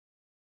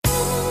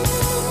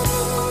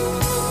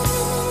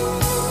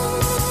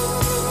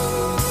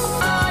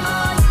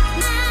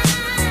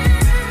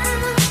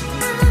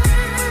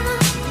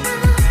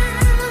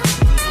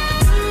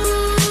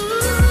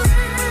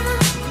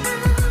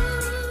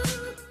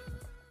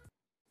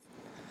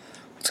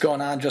going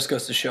on, Just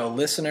Goes to Show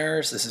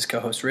listeners? This is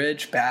co-host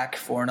Ridge back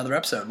for another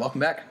episode. Welcome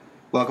back.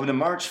 Welcome to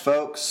March,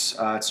 folks.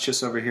 It's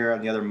Chis over here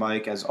on the other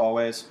mic, as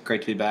always.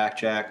 Great to be back,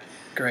 Jack.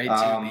 Great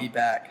to be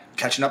back.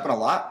 Catching up on a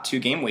lot. 2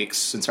 game weeks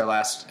since our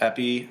last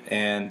epi,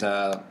 and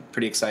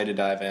pretty excited to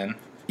dive in.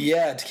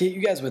 Yeah, to keep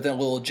you guys within a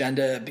little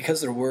agenda,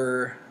 because there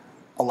were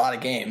a lot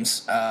of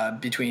games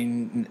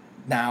between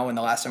now and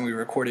the last time we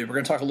recorded, we're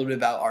going to talk a little bit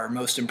about our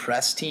most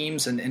impressed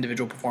teams and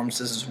individual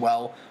performances as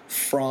well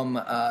from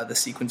the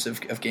sequence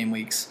of game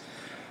weeks.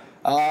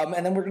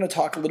 And then we're going to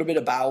talk a little bit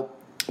about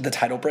the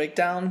title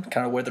breakdown,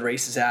 kind of where the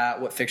race is at,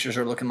 what fixtures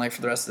are looking like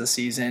for the rest of the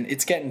season.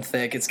 It's getting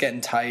thick. It's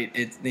getting tight.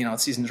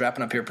 Season's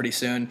wrapping up here pretty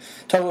soon.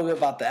 Talk a little bit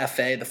about the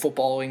FA, the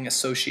Footballing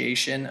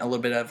Association, a little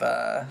bit of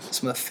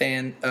some of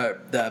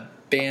the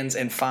bans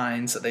and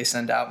fines that they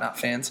send out, not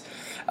fans.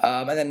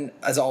 And then,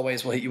 as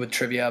always, we'll hit you with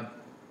trivia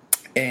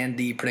and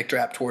the predictor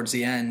app towards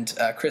the end.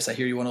 Chris, I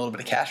hear you won a little bit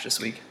of cash this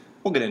week.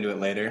 We'll get into it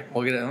later.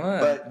 We'll get into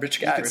it. But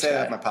rich guy. You could say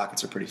that my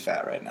pockets are pretty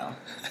fat right now.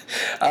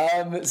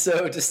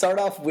 So to start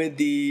off with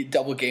the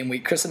double game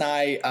week, Chris and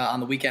I, on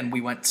the weekend, we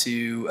went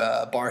to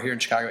a bar here in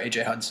Chicago,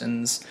 AJ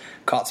Hudson's,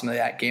 caught some of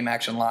that game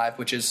action live,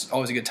 which is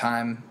always a good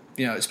time,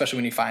 especially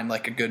when you find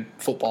like a good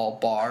football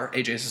bar.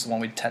 AJ's is the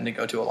one we tend to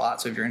go to a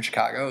lot. So if you're in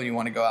Chicago and you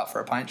want to go out for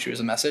a pint, shoot us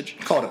a message.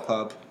 Call it a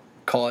pub.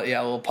 A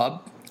little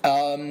pub.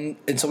 And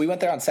so we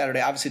went there on Saturday.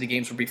 Obviously, the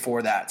games were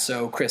before that.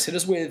 So, Chris, hit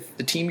us with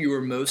the team you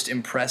were most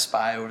impressed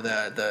by over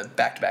the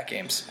back-to-back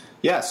games.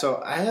 Yeah, so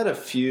I had a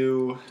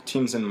few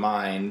teams in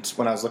mind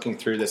when I was looking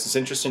through this. It's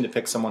interesting to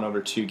pick someone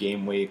over 2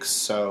 game weeks.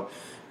 So,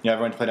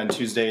 everyone played on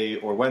Tuesday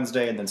or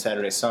Wednesday and then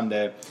Saturday,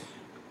 Sunday.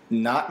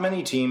 Not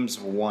many teams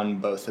won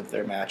both of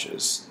their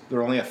matches. There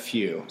were only a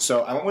few.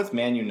 So I went with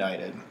Man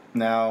United.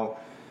 Now,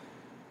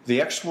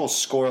 the actual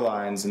score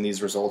lines in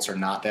these results are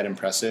not that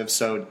impressive.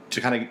 So to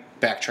kind of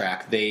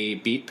backtrack, they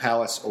beat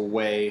Palace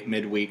away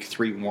midweek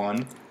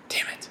 3-1.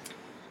 Damn it.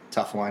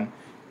 Tough one.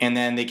 And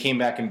then they came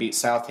back and beat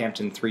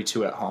Southampton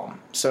 3-2 at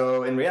home.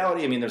 So in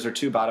reality, those are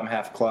 2 bottom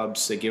half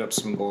clubs. They gave up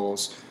some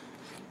goals,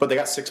 but they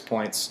got 6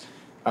 points.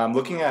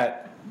 Looking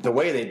at the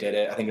way they did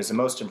it, I think is the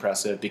most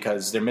impressive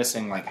because they're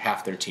missing like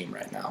half their team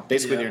right now.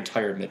 Basically, their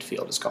entire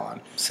midfield is gone.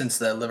 Since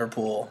the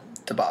Liverpool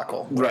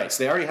debacle. Right.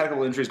 So they already had a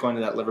couple injuries going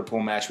to that Liverpool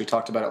match. We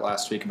talked about it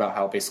last week about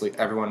how basically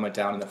everyone went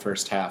down in the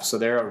first half. So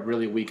they're a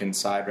really weakened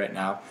side right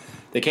now.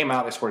 They came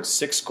out, they scored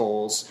 6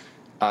 goals.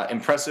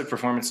 Impressive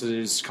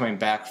performances coming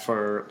back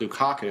for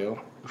Lukaku,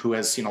 who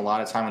has seen a lot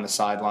of time on the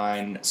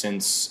sideline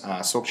since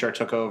Solskjaer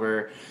took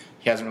over.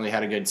 He hasn't really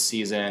had a good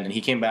season, and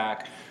he came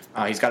back.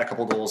 He's got a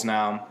couple goals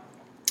now.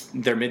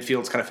 Their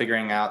midfield's kind of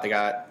figuring out. They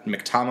got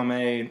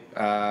McTominay.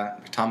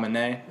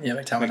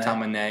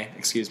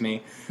 Excuse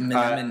me.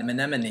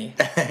 Menemone.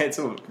 It's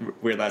a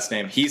weird last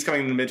name. He's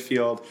coming in the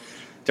midfield.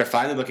 They're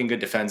finally looking good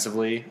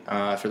defensively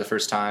for the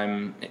first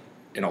time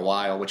in a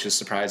while, which is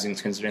surprising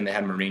considering they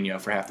had Mourinho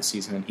for half the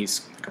season, and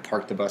he's like a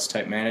park-the-bus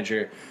type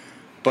manager.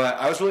 But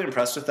I was really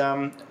impressed with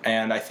them,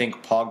 and I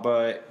think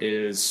Pogba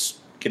is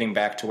getting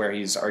back to where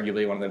he's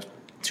arguably one of the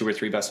 2 or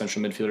 3 best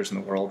central midfielders in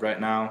the world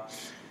right now.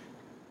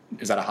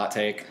 Is that a hot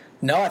take?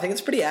 No, I think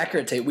it's pretty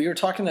accurate take. We were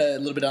talking a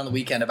little bit on the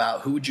weekend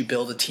about who would you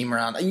build a team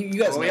around. You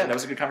guys know. Yeah, that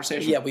was a good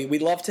conversation. Yeah, we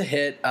love to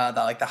hit the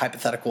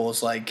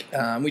hypotheticals.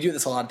 We do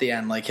this a lot at the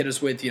end. Hit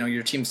us with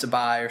your teams to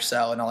buy or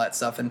sell and all that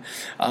stuff. And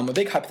a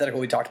big hypothetical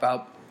we talked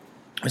about.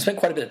 We spent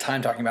quite a bit of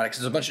time talking about it because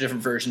there's a bunch of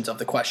different versions of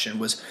the question.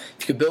 Was if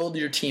you could build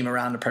your team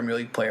around a Premier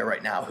League player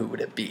right now, who would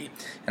it be?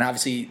 And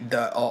obviously,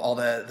 all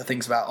the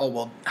things about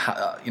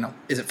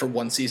is it for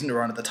one season to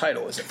run at the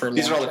title? Is it for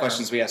these are all the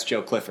questions we asked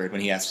Joe Clifford when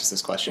he asked us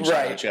this question.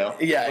 Right, Joe.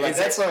 Yeah,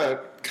 that's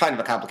a kind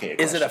of a complicated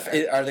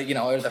question.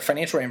 Are the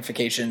financial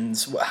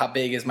ramifications? How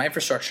big is my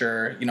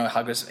infrastructure?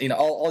 How goes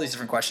all these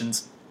different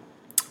questions.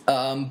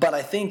 But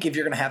I think if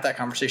you're going to have that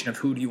conversation of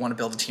who do you want to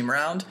build a team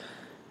around.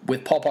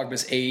 With Paul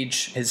Pogba's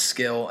age, his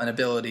skill and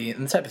ability,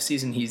 and the type of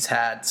season he's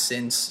had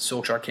since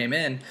Solskjaer came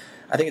in,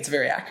 I think it's a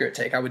very accurate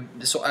take.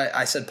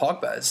 I said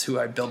Pogba is who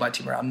I build my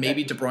team around.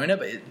 Maybe De Bruyne,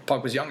 but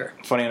Pogba's younger.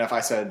 Funny enough, I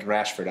said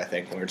Rashford, I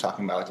think, when we were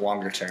talking about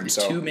longer term.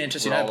 So 2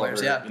 Manchester United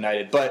players, yeah.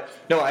 United. But,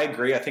 no, I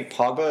agree. I think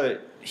Pogba,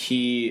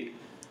 he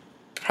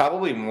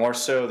probably more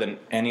so than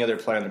any other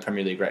player in the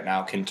Premier League right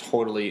now can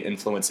totally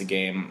influence a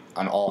game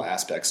on all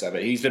aspects of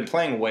it. He's been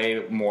playing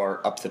way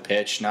more up the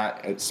pitch,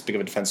 not as big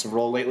of a defensive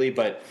role lately,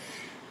 but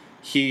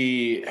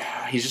he's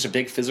just a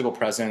big physical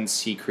presence.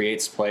 He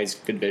creates plays,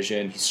 good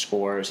vision. He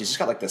scores. He's just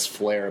got this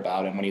flair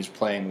about him when he's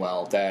playing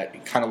well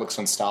that kind of looks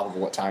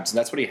unstoppable at times. And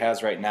that's what he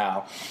has right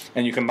now.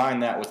 And you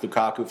combine that with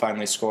Lukaku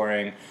finally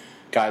scoring,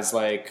 guys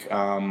like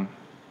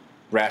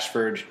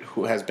Rashford,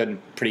 who has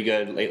been pretty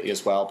good lately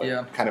as well,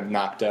 but kind of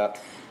knocked up.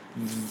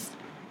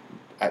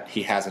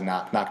 He has a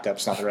knocked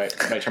up's not the right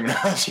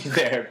terminology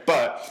there,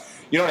 but.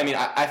 You know what I mean?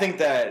 I think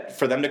that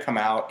for them to come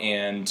out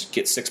and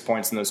get 6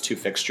 points in those 2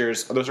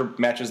 fixtures, those are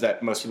matches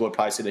that most people would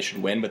probably say they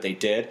should win, but they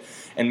did.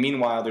 And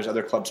meanwhile, there's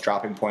other clubs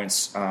dropping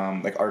points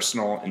like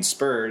Arsenal and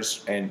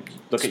Spurs. And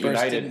look at United.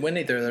 Spurs didn't win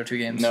either of their 2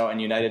 games. No,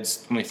 and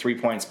United's only 3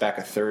 points back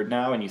a third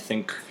now, and you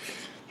think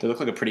They look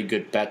like a pretty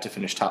good bet to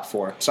finish top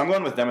 4. So I'm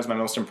going with them as my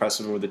most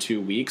impressive over the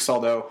 2 weeks,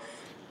 although,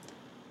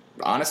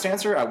 honest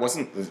answer, I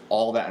wasn't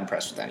all that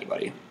impressed with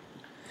anybody,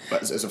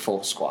 but as a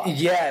full squad.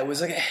 Yeah, it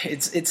was like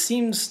it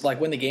seems like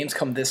when the games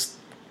come this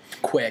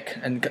quick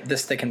and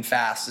this thick and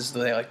fast, as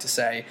they like to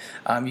say,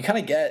 you kind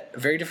of get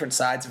very different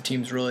sides of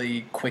teams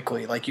really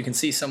quickly. Like you can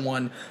see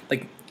someone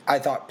like I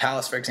thought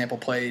Palace, for example,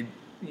 played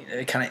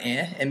kind of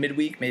in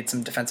midweek, made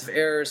some defensive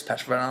errors.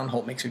 Patrick Van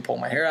Holt makes me pull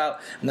my hair out,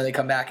 and then they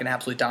come back and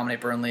absolutely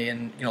dominate Burnley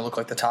and look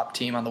like the top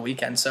team on the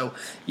weekend. So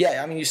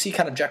yeah, I mean you see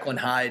kind of Jekyll and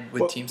Hyde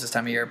with teams this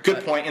time of year.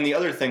 Good point. And the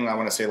other thing I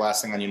want to say,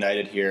 last thing on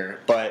United here,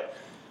 but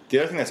the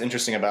other thing that's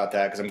interesting about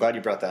that, because I'm glad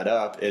you brought that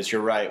up, is you're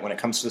right. When it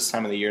comes to this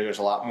time of the year, there's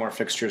a lot more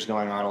fixtures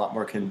going on, a lot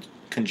more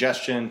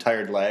congestion,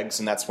 tired legs,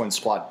 and that's when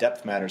squad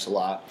depth matters a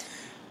lot.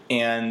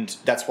 And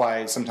that's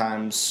why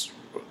sometimes,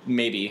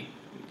 maybe,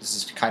 this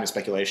is kind of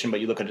speculation, but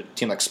you look at a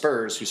team like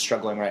Spurs, who's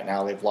struggling right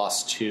now. They've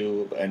lost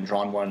 2 and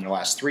drawn 1 in their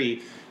last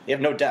 3. They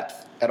have no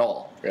depth at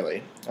all,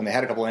 really. And they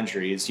had a couple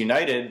injuries.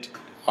 United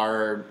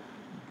are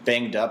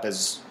banged up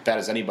as bad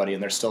as anybody,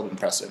 and they're still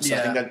impressive. So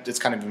I think that it's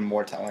kind of even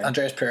more telling.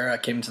 Andreas Pereira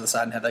came to the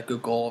side and had that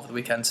good goal over the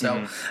weekend.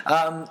 So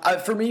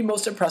for me,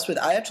 most impressed with,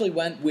 I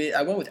went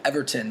with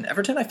Everton.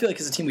 Everton, I feel like,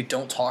 is a team we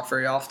don't talk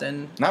very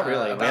often. Not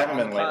really. We haven't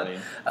been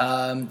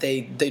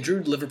lately. They drew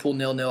Liverpool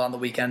 0-0 on the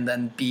weekend,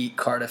 then beat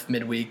Cardiff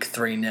midweek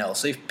 3-0.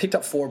 So they've picked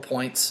up 4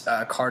 points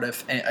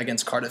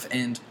against Cardiff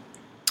and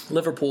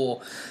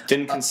Liverpool.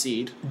 Didn't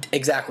concede.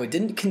 Exactly.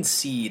 Didn't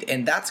concede.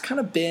 And that's kind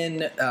of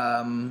been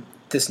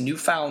this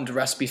newfound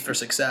recipe for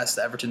success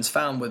that Everton's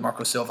found with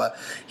Marco Silva.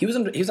 He was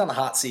on the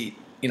hot seat,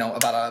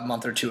 about a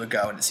month or 2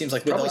 ago, and it seems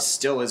like probably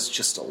still is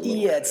just a little.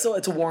 Yeah, it's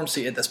a warm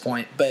seat at this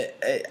point, but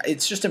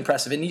it's just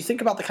impressive. And you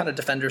think about the kind of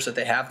defenders that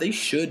they have; they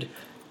should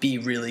be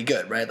really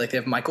good, right? Like they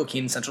have Michael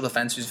Keane, central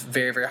defense, who's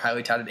very, very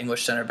highly touted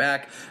English center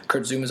back.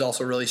 Kurt Zouma is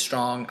also really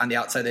strong. On the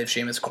outside, they have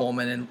Seamus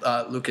Coleman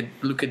and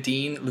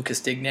Lucas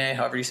Digne,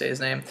 however you say his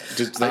name.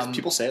 Do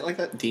people say it like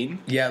that? Dean?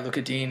 Yeah,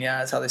 Luca Dean. Yeah,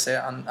 that's how they say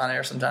it on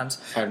air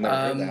sometimes. I've never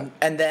heard that.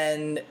 And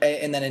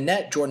then in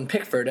net, Jordan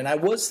Pickford. And I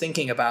was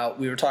thinking about,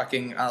 we were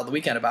talking the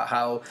weekend about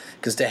how,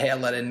 because De Gea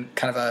let in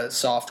kind of a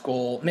soft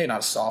goal, maybe not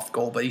a soft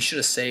goal, but he should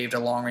have saved a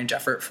long-range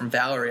effort from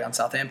Valerie on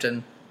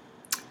Southampton.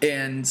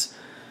 And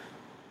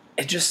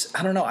it just,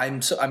 I don't know.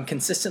 I'm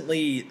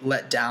consistently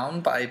let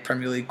down by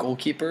Premier League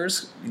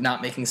goalkeepers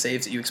not making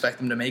saves that you expect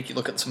them to make. You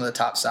look at some of the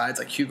top sides,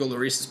 like Hugo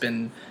Lloris has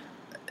been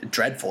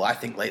dreadful, I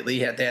think, lately.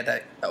 They had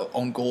that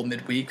own goal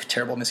midweek,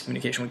 terrible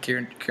miscommunication with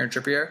Kieran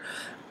Trippier.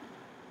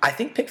 I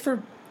think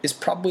Pickford is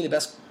probably the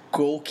best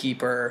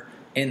goalkeeper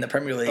in the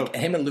Premier League. And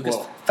him and Lucas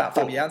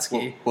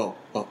Fabianski. Whoa.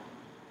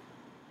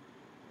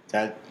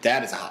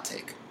 That is a hot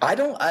take. I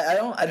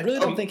really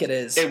don't think it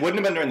is. It wouldn't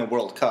have been during the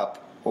World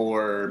Cup,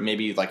 or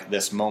maybe like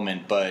this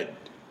moment, but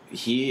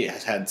he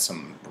has had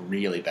some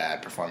really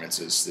bad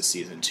performances this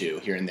season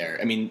too, here and there.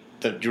 I mean,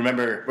 do you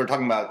remember we're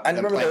talking about? I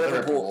remember the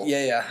Liverpool.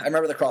 Yeah. I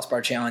remember the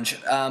crossbar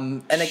challenge.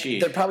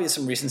 There probably is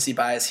some recency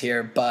bias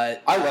here,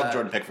 but I love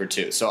Jordan Pickford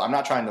too, so I'm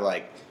not trying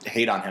to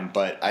hate on him,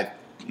 but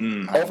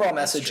overall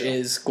message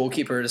is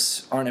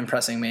goalkeepers aren't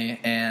impressing me,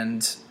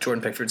 and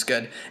Jordan Pickford's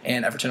good,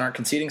 and Everton aren't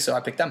conceding, so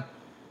I picked them.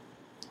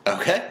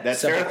 Okay,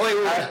 that's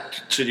fair.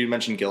 Should you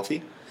mention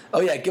Gylfi? Oh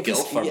yeah,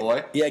 Gylfi, our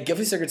boy. Yeah, Gylfi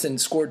Sigurdsson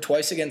scored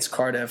twice against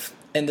Cardiff,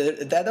 and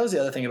that was the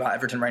other thing about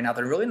Everton right now.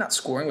 They're really not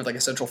scoring with a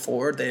central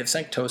forward. They have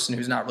Cenk Tosun,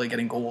 who's not really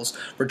getting goals.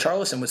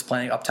 Richarlison was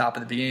playing up top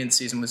at the beginning of the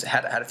season,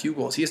 had a few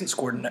goals. He hasn't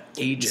scored in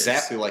ages.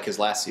 Exactly like his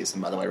last season,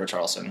 by the way,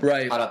 Richarlison.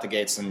 Right, hot out the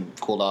gates and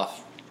cooled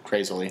off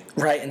crazily.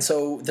 Right, and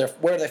so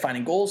where are they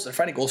finding goals? They're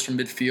finding goals from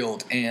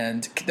midfield,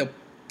 and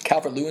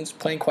Calvert-Lewin's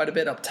playing quite a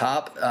bit up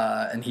top,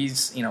 and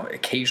he's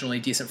occasionally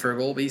decent for a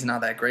goal, but he's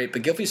not that great.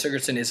 But Gylfi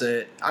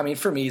Sigurdsson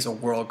for me, he's a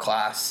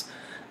world-class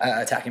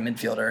attacking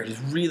midfielder. He's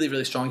really,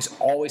 really strong. He's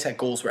always had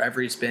goals wherever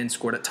he's been.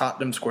 Scored at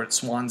Tottenham, scored at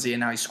Swansea, and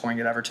now he's scoring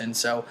at Everton.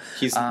 So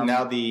he's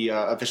now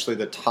officially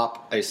the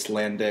top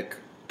Icelandic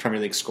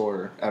Premier League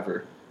scorer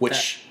ever,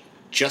 which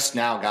just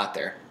now got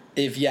there.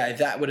 If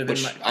that would have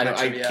been I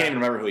can't even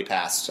remember who he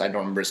passed. I don't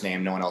remember his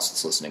name. No one else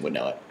that's listening would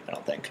know it, I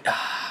don't think.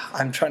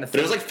 I'm trying to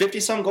think. But it was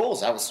 50-some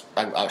goals. I was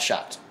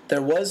shocked.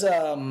 There was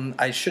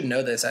I should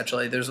know this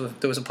actually. There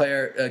was a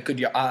player,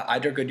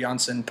 Eidur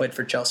Gudjohnsen, played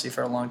for Chelsea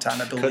for a long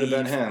time. I believe could have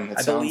been him.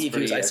 I believe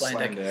he was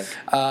Icelandic.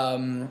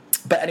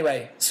 But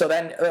anyway, so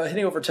then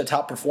hitting over to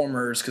top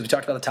performers, because we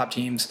talked about the top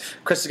teams.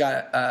 Chris has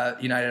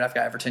got United. I've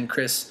got Everton.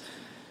 Chris.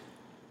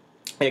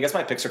 Yeah, I guess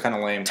my picks are kind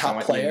of lame.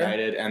 Top player.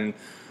 United and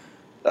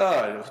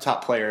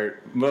top player,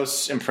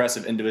 most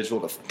impressive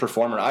individual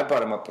performer. I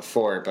brought him up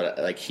before,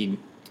 but he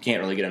can't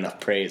really get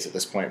enough praise at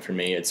this point for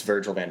me. It's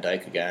Virgil van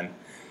Dijk again.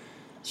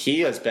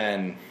 He has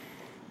been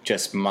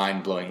just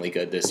mind-blowingly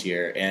good this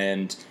year,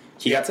 and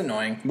that's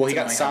annoying. Well, he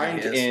got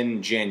signed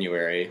in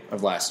January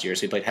of last year,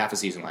 so he played half a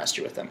season last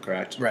year with them,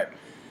 correct? Right.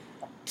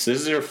 So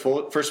this is their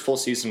first full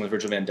season with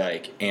Virgil van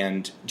Dijk,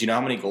 and do you know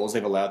how many goals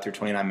they've allowed through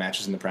 29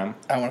 matches in the Prem?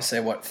 I want to say,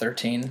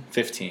 13?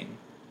 15.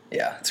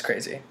 Yeah, it's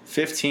crazy.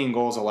 15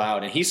 goals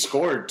allowed, and he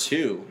scored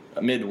 2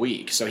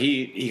 midweek. So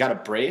he got a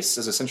brace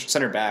as a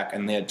center back,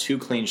 and they had 2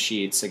 clean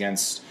sheets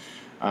against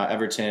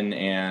Everton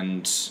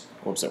and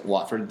what was it,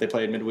 Watford? They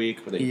played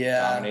midweek where they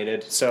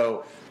dominated.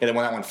 So they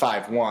won that one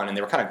 5-1, and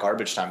they were kind of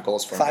garbage time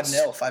goals for him.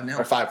 5-0.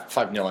 Or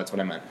 5-0. That's what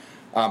I meant.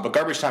 But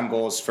garbage time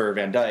goals for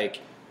Van Dijk.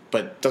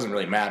 But it doesn't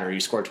really matter.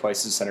 You score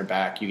twice as a center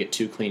back. You get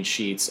 2 clean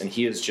sheets, and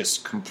he has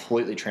just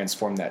completely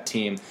transformed that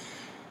team.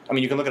 I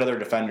mean, you can look at other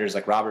defenders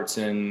like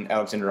Robertson,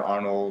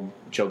 Alexander-Arnold,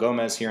 Joe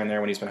Gomez here and there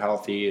when he's been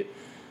healthy.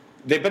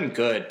 They've been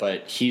good,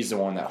 but he's the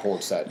one that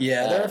holds that.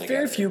 Yeah, there are together.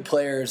 very few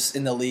players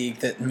in the league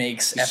that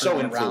makes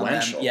everyone around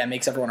them. Yeah,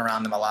 makes everyone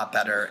around them a lot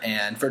better.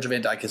 And Virgil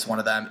van Dijk is one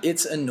of them.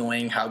 It's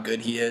annoying how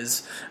good he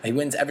is. He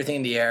wins everything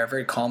in the air,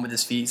 very calm with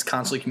his feet. He's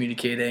constantly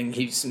communicating.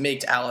 He's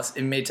made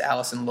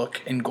Alisson look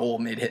in goal,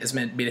 made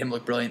him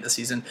look brilliant this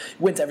season.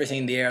 He wins everything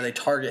in the air. They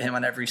target him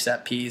on every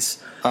set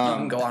piece. You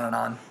can go on and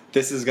on.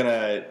 This is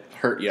gonna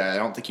hurt you. I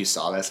don't think you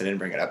saw this. I didn't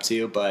bring it up to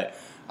you, but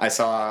I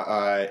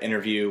saw an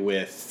interview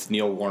with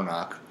Neil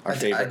Warnock, our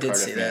favorite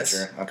Cardiff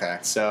manager. Okay,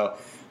 so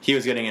he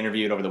was getting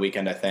interviewed over the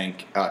weekend, I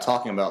think,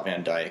 talking about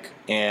Van Dijk,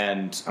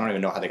 and I don't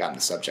even know how they got on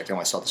the subject. I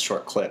only saw the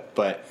short clip,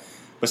 but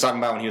was talking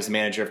about when he was the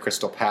manager of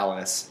Crystal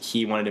Palace,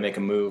 he wanted to make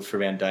a move for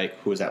Van Dijk,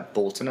 who was at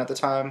Bolton at the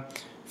time,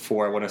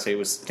 for I think it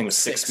was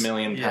 £6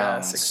 million. Yeah,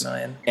 £6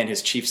 million. And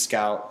his chief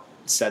scout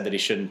said that he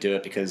shouldn't do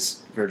it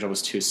because Virgil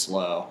was too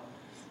slow.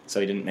 So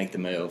he didn't make the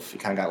move. He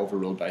kind of got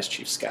overruled by his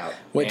chief scout.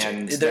 Which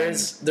and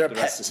the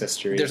rest is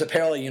history. There's a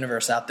parallel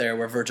universe out there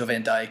where Virgil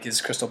van Dijk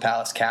is Crystal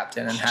Palace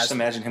captain and has. Just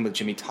imagine him with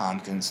Jimmy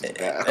Tompkins.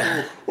 Yeah,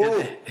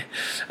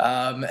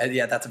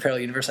 that's a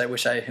parallel universe. I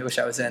wish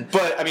I was in.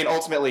 But I mean,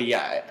 ultimately,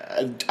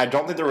 yeah, I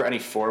don't think there were any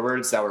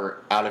forwards that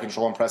were out of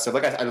control impressive.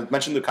 Like I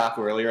mentioned Lukaku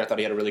earlier. I thought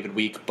he had a really good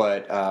week,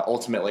 but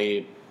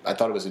ultimately, I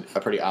thought it was a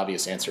pretty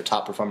obvious answer.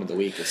 Top performer of the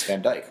week is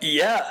Van Dijk.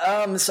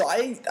 Yeah, so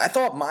I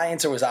thought my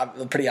answer was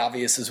pretty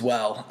obvious as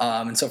well.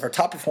 And so for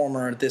top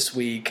performer this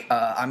week,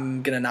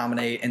 I'm going to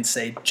nominate and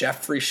say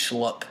Jeffrey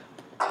Schlupp.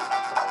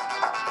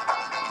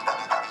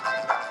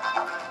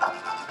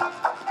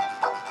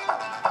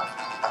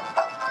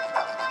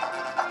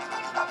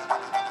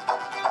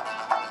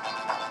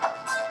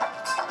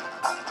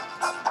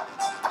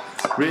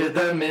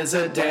 Rhythm is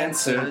a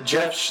dancer,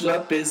 Jeff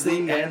Schlupp is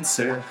the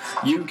answer.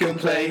 You can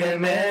play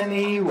him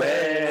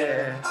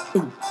anywhere.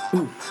 Ooh,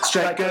 ooh.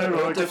 Striker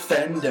or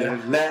defender,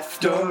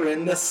 left or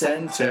in the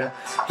center.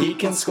 He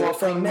can score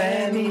from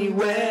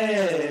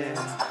anywhere.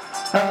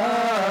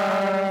 Oh,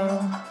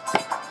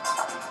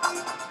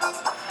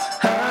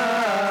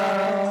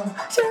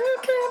 you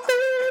can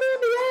beat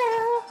him,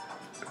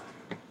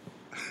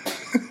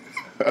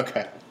 yeah.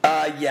 Okay.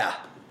 Yeah,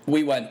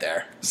 we went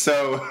there.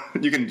 So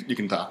you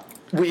can talk.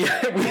 We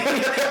actually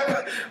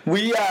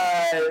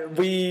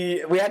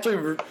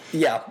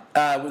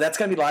that's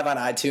gonna be live on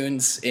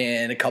iTunes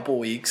in a couple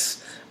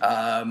weeks.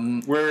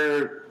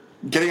 We're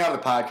getting out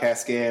of the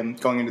podcast game,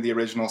 going into the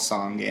original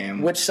song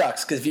game, which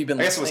sucks because if you've been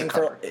listening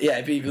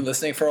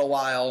for a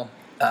while,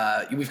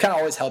 we've kind of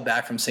always held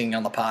back from singing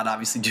on the pod,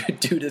 obviously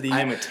due to the.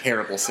 I'm a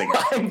terrible singer.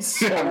 I'm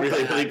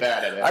really really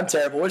bad at it. I'm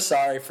terrible. We're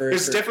sorry for.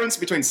 There's a difference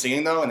between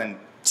singing though and then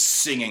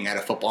singing at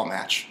a football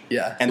match.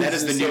 Yeah, and that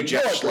is the new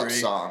Jeff Schlupp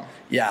song.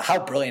 Yeah,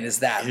 how brilliant is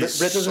that? It's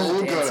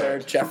so good. Answer.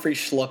 Jeffrey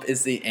Schlupp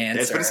is the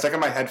answer. It's been stuck in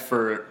my head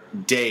for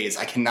days.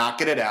 I cannot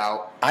get it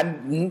out.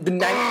 I'm the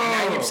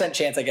 90%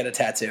 chance I get a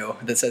tattoo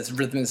that says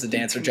 "Rhythm is the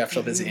dancer, Jeff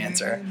Schlupp is the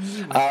answer."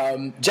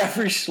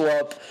 Jeffrey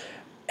Schlupp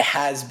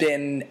has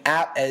been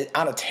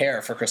on a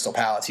tear for Crystal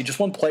Palace. He just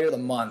won Player of the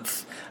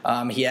Month.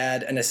 He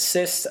had an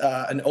assist,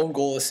 an own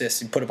goal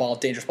assist. He put a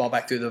dangerous ball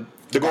back through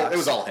the goal. It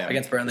was all him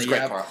against Burnley.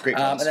 Great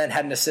and then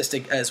had an assist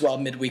as well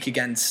midweek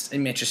against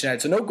Manchester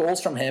United. So no goals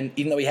from him,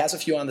 even though he has a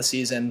few on the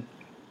season.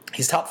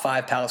 He's top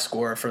 5 Palace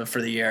scorer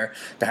for the year,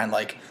 behind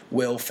like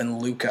Wilf and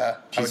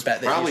Luka. He's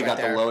probably got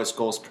the lowest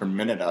goals per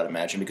minute, I would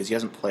imagine, because he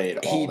hasn't played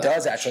all He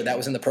does actually. That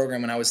was in the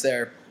program when I was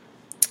there.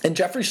 And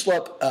Jeffrey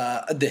Schlupp,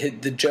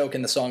 the joke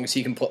in the song is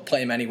he can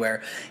play him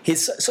anywhere.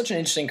 He's such an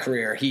interesting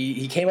career.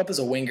 He came up as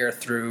a winger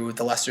through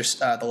the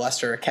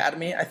Leicester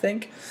Academy, I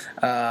think.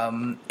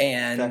 And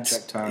fact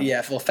check time.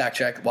 Yeah, full fact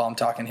check while I'm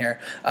talking here.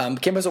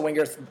 Came as a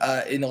winger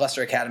in the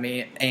Leicester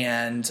Academy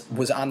and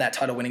was on that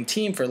title-winning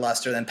team for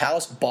Leicester. Then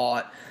Palace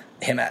bought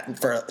him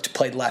to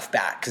play left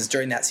back because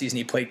during that season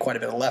he played quite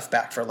a bit of left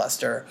back for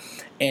Leicester,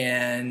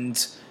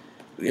 and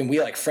we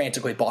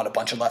frantically bought a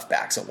bunch of left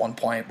backs at one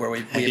point where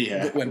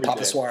when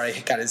Papa Suarez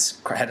had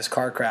his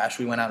car crash,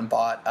 we went out and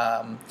bought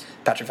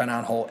Patrick Van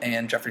Aanholt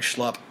and Jeffrey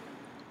Schlupp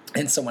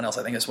and someone else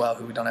I think as well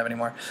who we don't have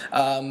anymore.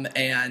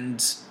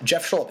 And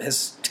Jeff Schlupp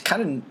has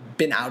kind of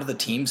been out of the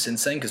team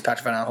since then because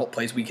Patrick Van Aanholt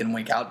plays week in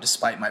week out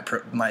despite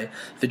my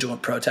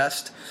vigilant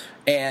protest.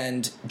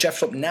 And Jeff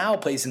Schlupp now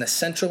plays in a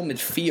central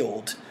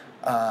midfield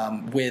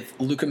with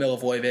Luka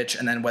Milivojevic,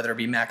 and then whether it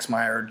be Max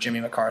Meyer or Jimmy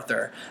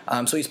MacArthur.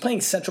 So he's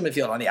playing central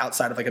midfield on the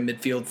outside of like a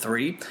midfield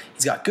three.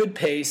 He's got good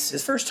pace.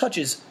 His first touch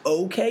is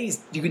okay.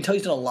 You can tell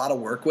he's done a lot of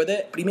work with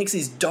it, but he makes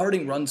these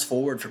darting runs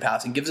forward for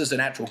passing, gives us a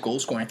natural goal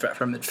scoring threat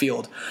from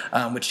midfield,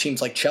 which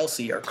teams like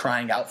Chelsea are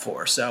crying out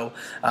for. So.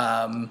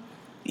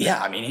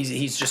 Yeah, I mean,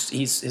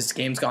 his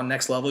game's gone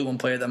next level. He won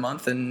Player of the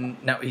Month,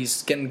 and now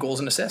he's getting goals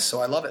and assists. So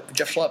I love it.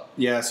 Jeff Schlupp.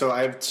 Yeah, so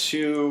I have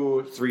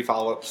 2-3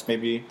 follow-ups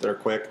maybe that are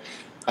quick.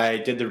 I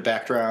did the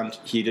background.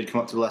 He did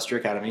come up to the Leicester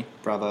Academy.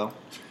 Bravo.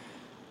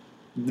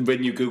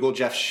 When you Google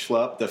Jeff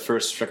Schlupp, the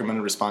first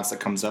recommended response that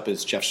comes up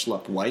is Jeff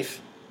Schlupp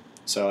wife.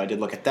 So I did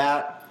look at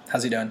that.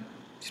 How's he doing?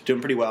 He's doing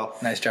pretty well.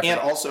 Nice, Jeff. And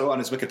also on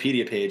his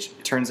Wikipedia page,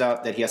 it turns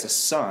out that he has a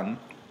son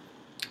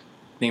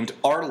named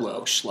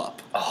Arlo Schlupp.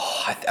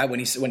 Oh,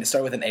 when it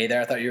started with an A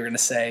there, I thought you were going to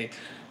say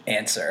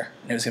Answer.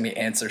 It was going to be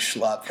Answer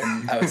Schlupp,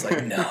 and I was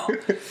like, no.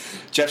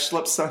 Jeff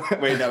Schlupp's son.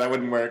 Wait, no, that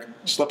wouldn't work.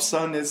 Schlupp's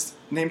son is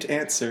named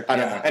Answer. I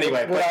don't know.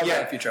 Anyway, but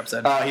yeah, future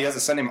episode. He has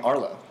a son named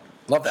Arlo.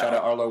 Love that. Shout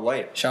out Arlo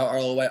White. Shout out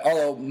Arlo White.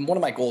 Arlo, one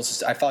of my goals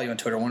is I follow you on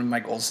Twitter. One of my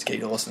goals is to get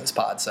you to listen to this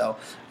pod. So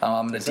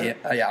I'm going to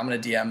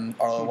DM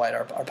Arlo White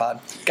our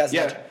pod. Guys,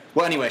 yeah.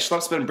 Well, anyway,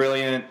 Schlupp's been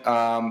brilliant.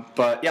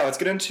 But yeah, let's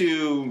get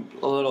into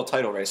a little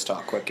title race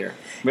talk quick here.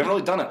 We haven't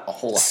really done it a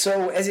whole lot.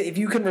 So if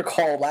you can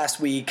recall, last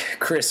week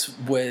Chris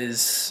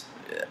was.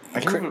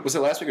 Was it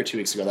last week or 2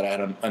 weeks ago that I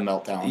had a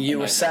meltdown? You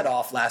were set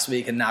off last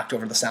week and knocked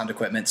over the sound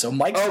equipment. So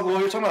Mike. Oh, well,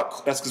 we were talking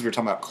about that's because we were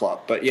talking about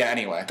club. But yeah,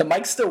 anyway, the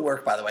mics still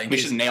work, by the way. We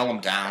should nail them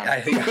down. I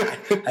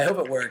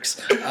hope it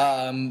works.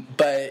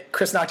 But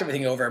Chris knocked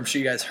everything over. I'm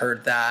sure you guys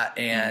heard that,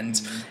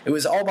 and it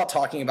was all about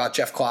talking about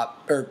Jeff Klopp.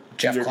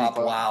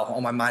 Wow,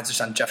 all my minds are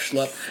just on Jeff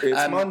Schlupp.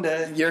 It's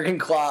Monday. Jurgen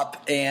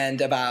Klopp, and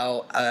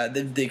about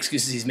the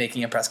excuses he's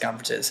making in press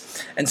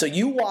conferences. And so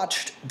you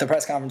watched the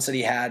press conference that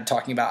he had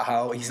talking about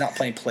how he's not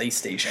playing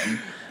PlayStation.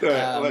 All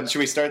right, should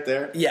we start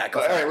there? Yeah,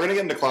 go all right, we're going to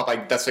get into Klopp.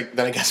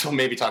 Then I guess we'll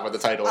maybe talk about the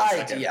title in a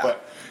second. Yeah.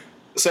 But,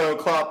 so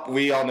Klopp,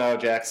 we all know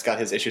Jack's got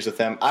his issues with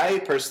him. I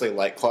personally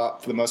like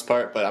Klopp for the most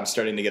part, but I'm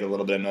starting to get a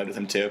little bit annoyed with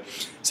him too.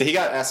 So he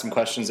got asked some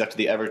questions after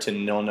the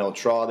Everton 0-0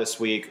 draw this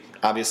week.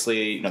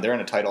 Obviously, they're in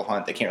a title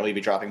hunt. They can't really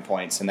be dropping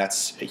points, and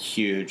that's a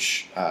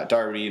huge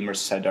derby,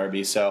 Merseyside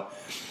derby. So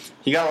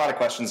he got a lot of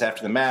questions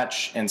after the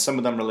match, and some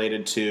of them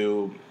related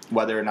to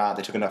whether or not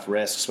they took enough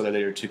risks, whether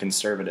they were too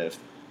conservative.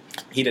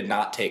 He did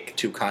not take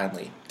too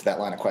kindly to that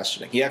line of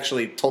questioning. He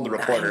actually told the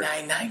reporter,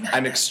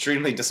 I'm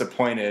extremely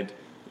disappointed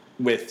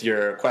with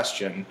your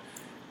question,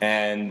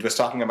 and was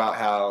talking about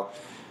how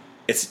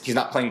he's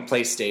not playing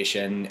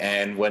PlayStation,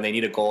 and when they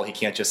need a goal, he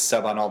can't just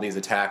sub on all these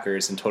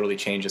attackers and totally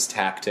change his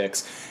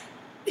tactics.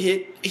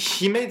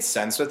 He made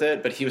sense with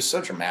it, but he was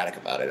so dramatic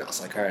about it. I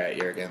was like, all right,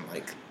 Jurgen,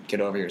 get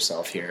over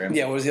yourself here.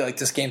 Yeah, what was he like?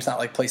 This game's not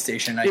like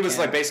PlayStation. He was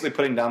basically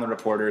putting down the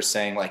reporters,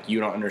 saying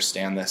you don't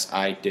understand this,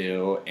 I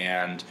do.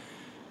 And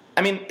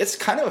I mean, it's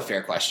kind of a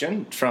fair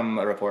question from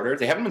a reporter.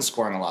 They haven't been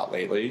scoring a lot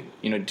lately.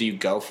 Do you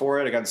go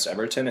for it against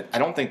Everton? I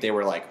don't think they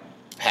were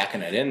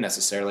packing it in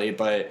necessarily,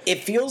 but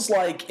it feels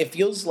like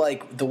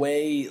the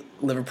way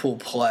Liverpool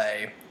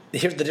play.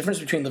 Here's the difference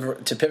between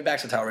to pivot back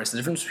to the title race. The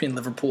difference between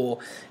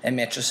Liverpool and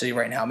Manchester City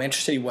right now.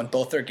 Manchester City won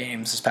both their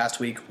games this past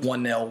week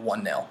 1-0,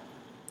 1-0.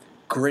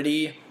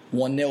 Gritty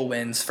 1-0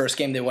 wins. First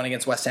game they won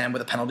against West Ham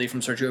with a penalty from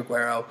Sergio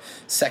Aguero.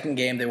 Second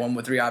game they won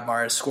with Riyad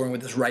Mahrez scoring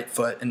with his right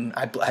foot, and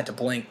I had to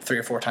blink 3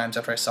 or 4 times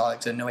after I saw it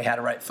because I didn't know he had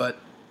a right foot.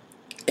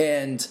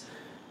 And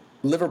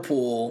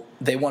Liverpool,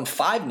 they won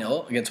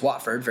 5-0 against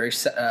Watford, very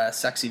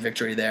sexy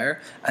victory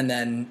there, and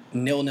then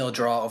 0-0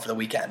 draw over the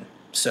weekend.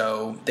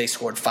 So they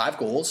scored 5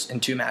 goals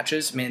in 2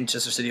 matches.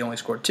 Manchester City only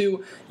scored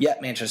 2,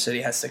 yet Manchester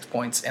City has 6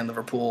 points, and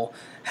Liverpool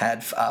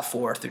had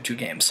 4 through 2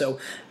 games. So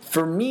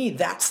for me,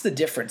 that's the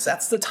difference.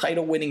 That's the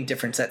title-winning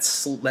difference, that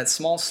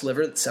small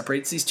sliver that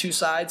separates these two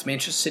sides.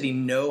 Manchester City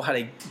know how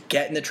to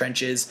get in the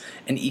trenches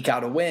and eke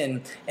out a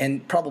win,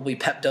 and probably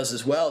Pep does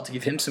as well, to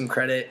give him some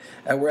credit,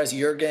 whereas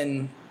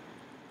Jurgen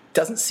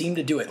doesn't seem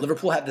to do it.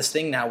 Liverpool have this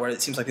thing now where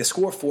it seems like they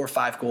score 4 or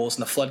 5 goals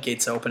and the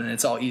floodgates open and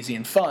it's all easy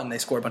and fun. They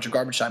score a bunch of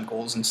garbage time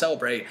goals and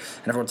celebrate,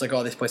 and everyone's like,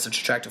 oh, they play such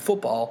attractive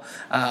football.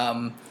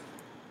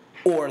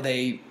 Or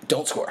they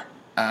don't score.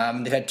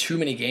 They've had too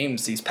many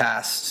games this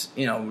past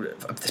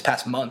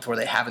month where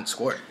they haven't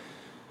scored.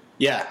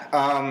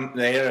 Yeah,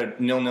 they had a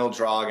 0-0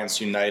 draw against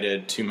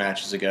United 2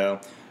 matches ago.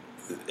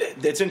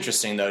 It's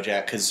interesting, though,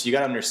 Jack, because you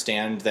got to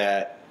understand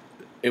that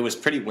it was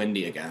pretty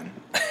windy again.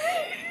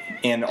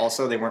 And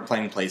also, they weren't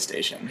playing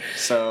PlayStation,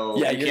 so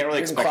you can't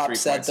really expect Klopp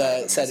 3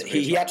 points.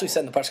 He actually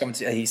said in the press conference,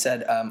 he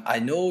said, "I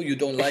know you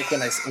don't like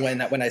when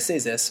I say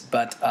this,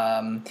 but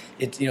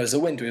it's a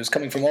wind. It was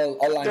coming from all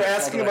lines." They're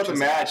asking about the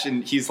match,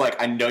 and he's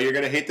like, "I know you're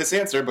going to hate this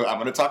answer, but I'm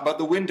going to talk about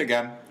the wind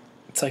again."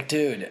 It's like,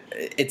 dude,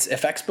 it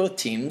affects both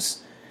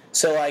teams.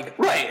 So right,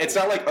 it's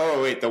not like,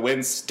 oh wait, the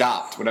wind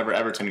stopped whenever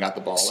Everton got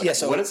the ball.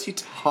 What is he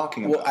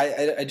talking about?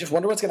 Well, I just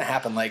wonder what's going to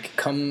happen.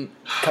 Come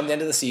the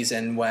end of the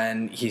season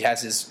when he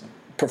has his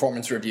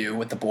performance review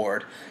with the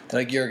board.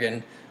 They're like,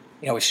 Jurgen,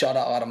 we shot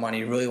out a lot of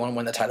money, really want to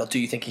win the title. Do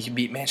you think he can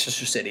beat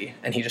Manchester City?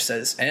 And he just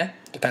says,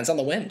 depends on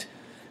the wind.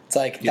 It's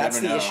like, that's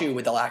the issue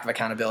with the lack of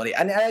accountability.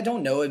 And I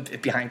don't know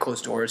if behind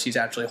closed doors he's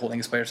actually holding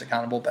his players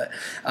accountable, but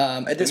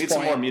at this point...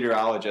 some more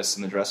meteorologists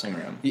in the dressing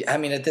room. Yeah, I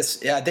mean,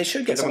 they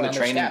should get someone on the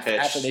training pitch.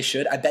 After they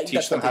should. I bet you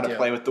that's what they do. Teach them how to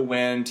play with the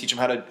wind, teach them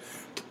how to,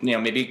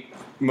 maybe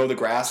mow the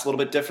grass a little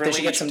bit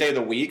differently each day of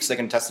the week so they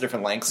can test the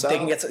different lengths out. They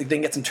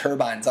can get some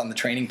turbines on the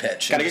training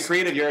pitch. Got to get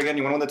creative, Jurgen.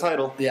 You want to win the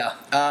title. Yeah.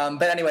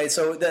 But anyway,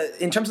 so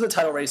in terms of the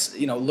title race,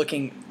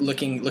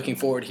 looking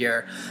forward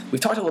here,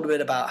 we've talked a little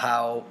bit about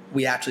how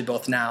we actually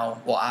both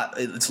now,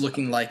 it's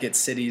looking like it's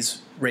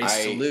City's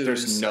race to lose.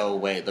 There's no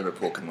way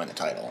Liverpool can win the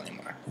title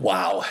anymore.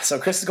 Wow. So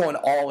Chris is going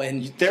all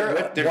in. They're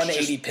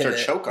 180 pivot.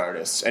 They're choke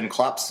artists, and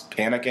Klopp's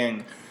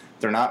panicking.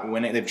 They're not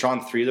winning. They've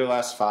drawn 3 of their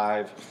last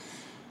 5.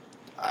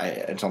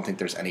 I don't think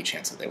there's any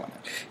chance that they win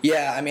it.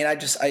 Yeah, I mean, I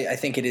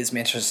think it is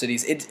Manchester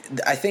City's.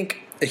 I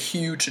think a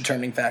huge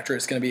determining factor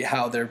is going to be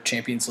how their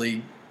Champions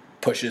League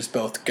pushes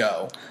both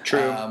go.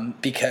 True.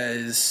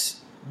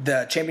 Because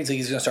the Champions League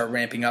is going to start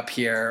ramping up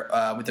here.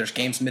 There's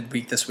games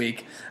midweek this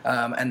week,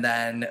 and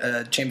then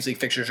Champions League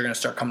fixtures are going to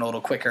start coming a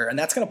little quicker, and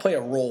that's going to play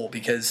a role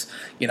because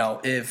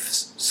if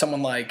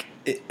someone like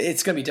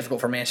it's going to be difficult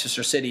for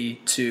Manchester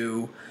City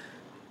to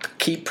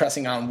keep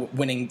pressing on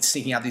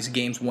sneaking out these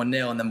games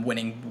 1-0 and then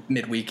winning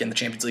midweek in the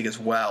Champions League as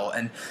well.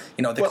 And,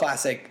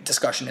 classic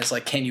discussion is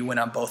like, can you win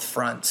on both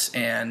fronts?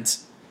 And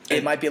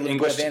it might be a little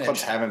bit advantage.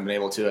 Clubs haven't been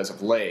able to as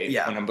of late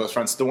on both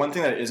fronts. The one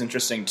thing that is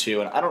interesting,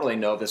 too, and I don't really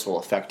know if this will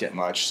affect it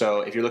much.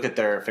 So if you look at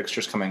their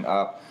fixtures coming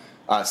up,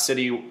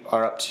 City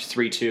are up to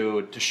 3-2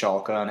 to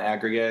Schalke on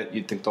aggregate.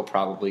 You'd think they'll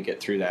probably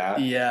get through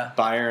that. Yeah.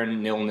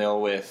 Bayern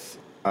 0-0 with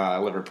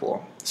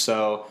Liverpool.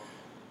 So...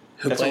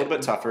 That's a little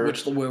bit tougher.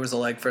 Where was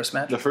the first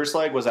match? The first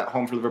leg was at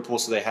home for Liverpool,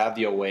 so they have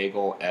the away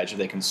goal edge if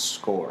they can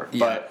score. Yeah.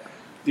 But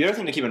the other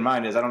thing to keep in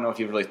mind is, I don't know if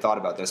you've really thought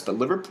about this, but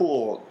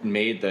Liverpool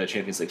made the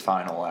Champions League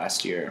final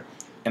last year.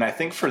 And I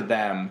think for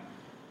them,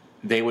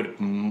 they would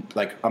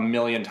a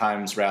million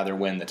times rather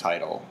win the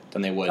title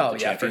than they would the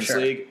Champions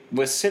League.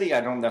 With City,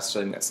 I don't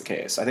necessarily think that's the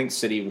case. I think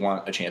City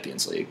want a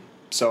Champions League.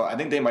 So I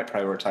think they might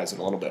prioritize it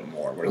a little bit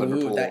more. Where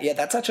Liverpool,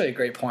 that's actually a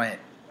great point.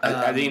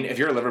 I mean, if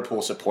you're a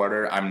Liverpool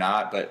supporter, I'm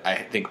not, but I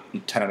think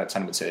 10 out of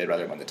 10 would say they'd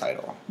rather win the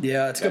title.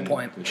 Yeah, that's a good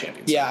point. The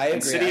Champions League. I agree.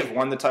 And City have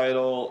won the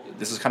title.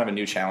 This is kind of a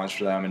new challenge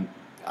for them, and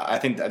I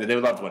think that they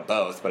would love to win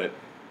both, but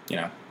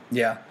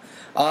Yeah.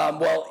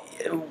 Well,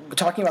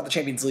 talking about the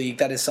Champions League,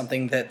 that is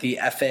something that the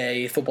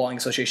FA, Footballing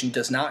Association,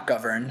 does not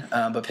govern,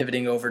 but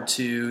pivoting over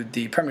to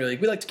the Premier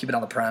League, we like to keep it on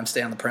the Prem,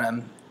 stay on the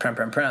Prem.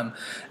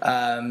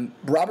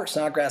 Robert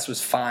Snodgrass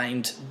was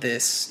fined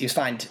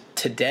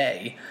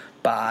today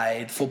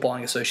by the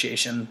Footballing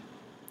Association.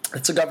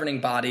 It's a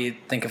governing body.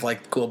 Think of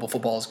global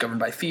football is governed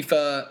by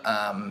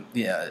FIFA.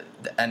 The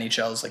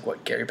NHL is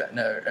Gary Bettman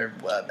or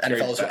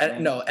NFL is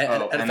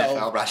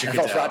NFL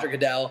Roger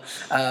Goodell.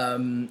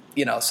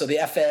 So the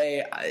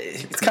FA,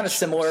 it's kind of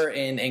similar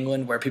in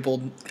England where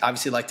people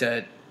obviously like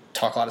to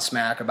talk a lot of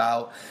smack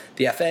about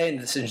the FA and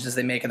the decisions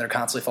they make, and they're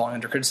constantly falling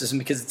under criticism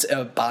because it's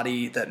a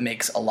body that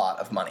makes a lot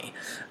of money.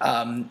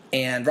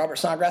 And Robert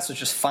Snodgrass was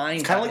just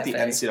fined. It's kind of like the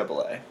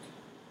NCAA.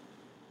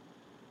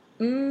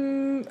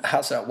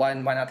 How so? Why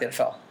not the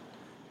NFL?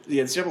 The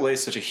NCAA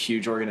is such a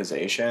huge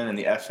organization, and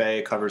the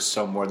FA covers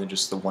so more than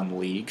just the one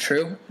league.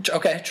 True.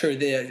 Okay, true.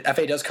 The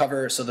FA does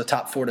cover the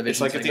top 4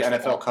 divisions. It's like if the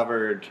NFL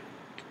covered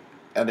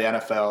the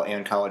NFL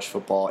and college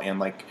football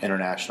and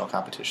international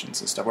competitions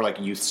and stuff, or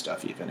youth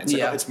stuff even.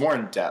 It's more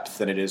in depth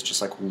than it is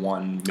just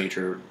one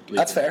major league.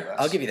 That's fair.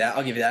 I'll give you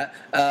that.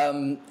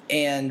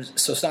 And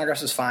so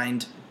Snodgrass was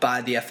fined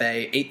by the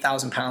FA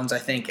 £8,000, I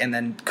think, and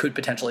then could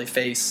potentially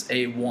face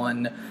a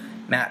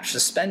 1-match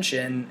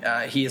suspension.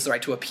 He has the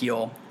right to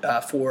appeal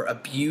for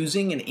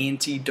abusing an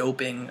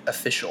anti-doping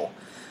official.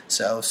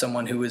 So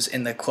someone who was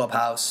in the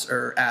clubhouse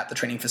or at the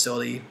training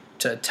facility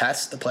to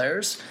test the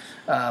players.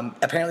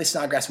 Apparently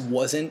Snodgrass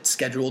wasn't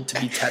scheduled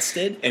to be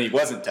tested. And he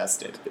wasn't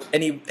tested.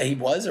 And he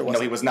was or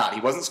wasn't? No, he was not.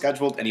 He wasn't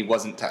scheduled and he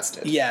wasn't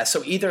tested. Yeah,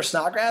 so either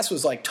Snodgrass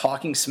was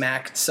talking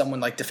smack to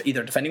someone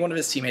either defending one of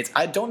his teammates.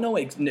 I don't know,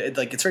 it's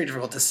very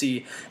difficult to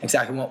see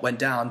exactly what went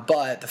down,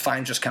 but the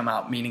fine just come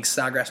out, meaning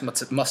Snodgrass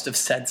must have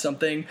said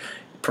something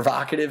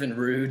provocative and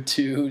rude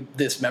to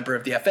this member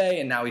of the FA,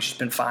 and now he's just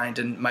been fined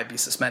and might be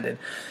suspended.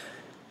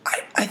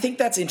 I think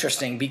that's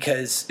interesting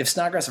because if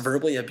Snodgrass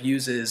verbally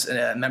abuses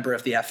a member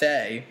of the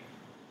FA,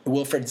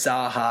 Wilfred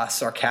Zaha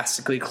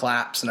sarcastically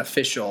claps an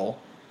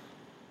official,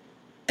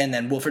 and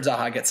then Wilfred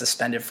Zaha gets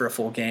suspended for a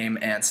full game,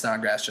 and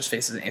Snodgrass just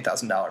faces an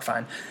 $8,000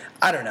 fine.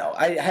 I don't know.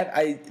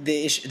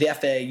 The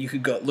FA, you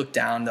could go look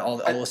down all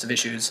the list of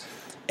issues,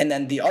 and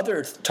then the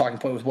other talking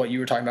point was what you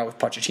were talking about with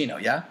Pochettino.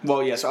 Yeah.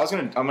 Well, yeah. So I'm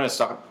gonna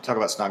talk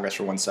about Snodgrass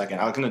for 1 second.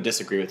 I was gonna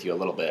disagree with you a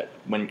little bit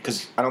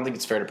because I don't think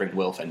it's fair to bring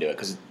Wilf into it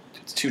because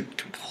it's 2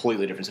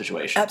 completely different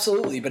situations.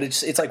 Absolutely, but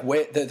it's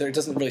there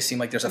doesn't really seem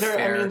like there's a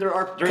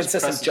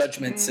consistent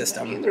judgment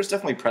system. There's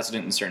definitely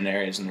precedent in certain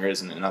areas and there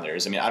isn't in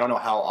others. I mean, I don't know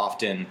how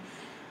often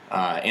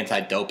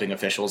anti-doping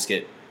officials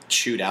get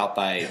chewed out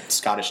by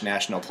Scottish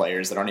national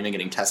players that aren't even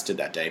getting tested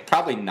that day?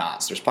 Probably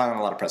not. So there's probably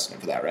not a lot of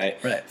precedent for that, right?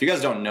 Right. If you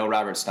guys don't know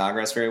Robert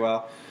Snodgrass very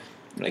well,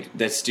 like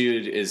this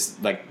dude is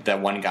like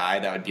that one guy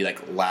that would be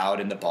like loud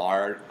in the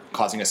bar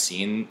causing a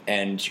scene,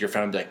 and your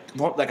friend would be like,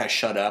 "Won't that guy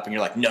shut up?" And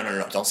you're like,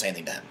 "No, don't say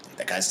anything to him. Like,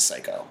 that guy's a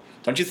psycho."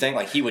 Don't you think?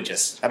 Like he would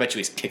just, I bet you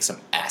he's kick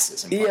some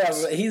asses.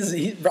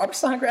 Robert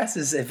Snodgrass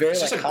is a very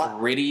just like a hot,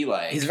 gritty,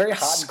 like he's a very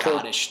hot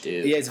Scottish and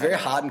cold, dude. Yeah, he's a very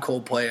hot and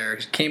cold player.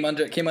 Came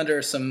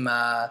under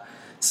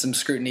some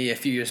scrutiny a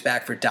few years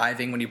back for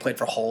diving when he played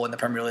for Hull in the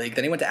Premier League.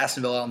 Then he went to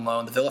Aston Villa on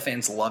loan. The Villa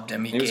fans loved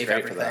him. He gave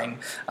everything.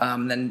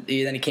 Then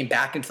he came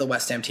back into the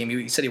West Ham team.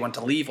 He said he wanted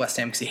to leave West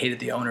Ham because he hated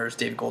the owners,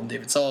 David Gold and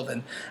David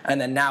Sullivan.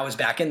 And then now is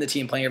back in the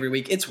team playing every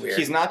week. It's weird.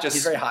 He's not just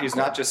he's very hot. He's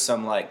not just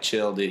some like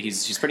chill dude.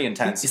 He's pretty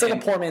intense. He's like a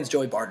poor man's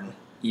Joey Barton.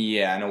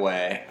 Yeah, in a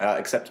way.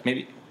 Except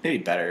maybe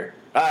better.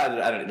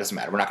 It doesn't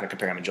matter. We're not going to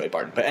compare him to Joey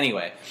Barton. But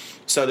anyway,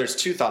 so there's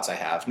two thoughts I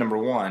have. Number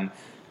one,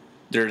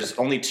 there's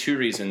only two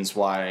reasons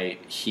why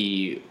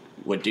he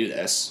would do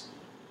this.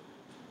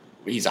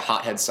 He's a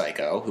hothead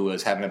psycho who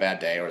was having a bad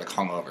day or like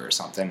hungover or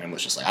something and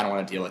was just like, I don't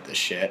want to deal with this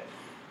shit.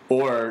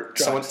 Or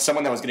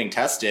someone that was getting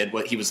tested,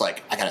 he was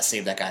like, I gotta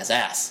save that guy's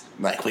ass.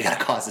 Like, we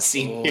gotta cause a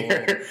scene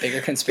here.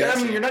 Bigger conspiracy.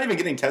 I mean, you're not even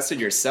getting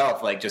tested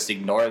yourself. Like, just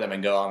ignore them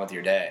and go on with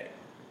your day.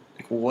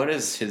 Like, what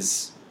is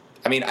his?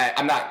 I mean,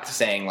 I'm not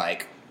saying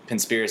like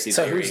conspiracy.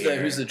 So who's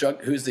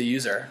the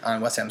user on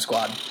West Ham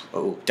squad?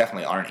 Oh,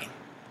 definitely Arnie.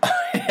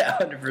 Yeah,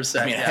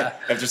 100%. I mean, yeah.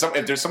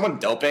 if there's someone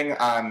doping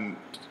on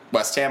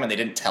West Ham and they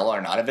didn't tell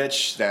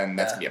Arnautovic, then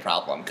that's gonna be a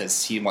problem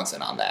because he wants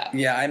in on that.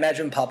 Yeah, I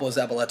imagine Pablo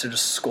Zabaleta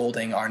just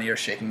scolding Arnie or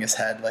shaking his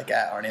head like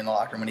at Arnie in the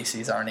locker room when he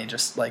sees Arnie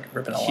just like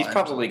ripping a line. He's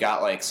probably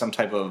got like some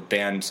type of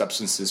banned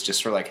substances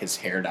just for like his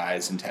hair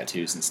dyes and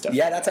tattoos and stuff.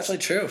 Yeah, that's actually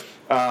true.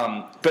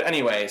 But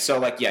anyway, so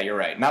like, yeah, you're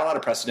right. Not a lot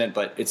of precedent,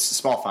 but it's a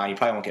small fine. You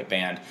probably won't get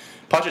banned.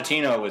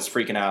 Pochettino was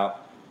freaking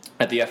out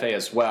at the FA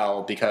as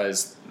well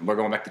because we're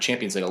going back to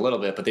Champions League a little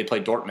bit, but they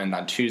played Dortmund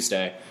on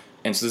Tuesday.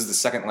 And so this is the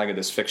second leg of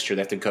this fixture.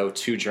 They have to go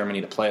to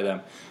Germany to play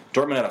them.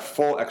 Dortmund had a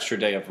full extra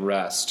day of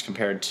rest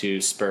compared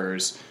to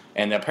Spurs.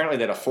 And apparently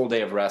they had a full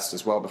day of rest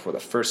as well before the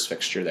first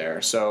fixture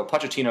there. So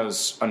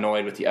Pochettino's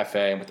annoyed with the FA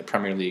and with the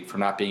Premier League for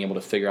not being able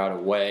to figure out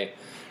a way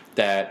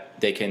that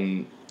they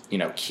can,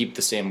 keep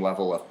the same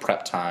level of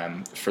prep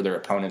time for their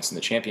opponents in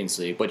the Champions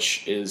League,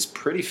 which is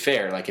pretty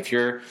fair. Like if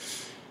you're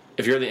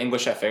the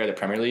English FA or the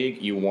Premier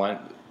League, you want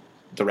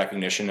the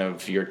recognition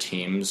of your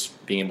teams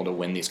being able to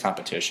win these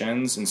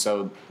competitions, and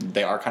so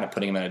they are kind of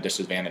putting them at a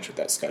disadvantage with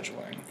that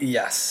scheduling.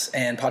 Yes,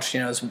 and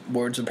Pochettino's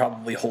words would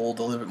probably hold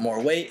a little bit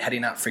more weight had he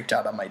not freaked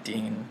out on Mike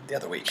Dean the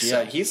other week.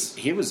 Yeah, he's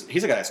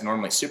a guy that's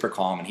normally super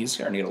calm, and he's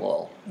starting to get a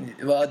little.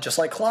 Well, just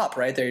like Klopp,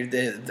 right?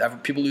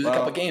 People lose a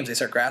couple games, they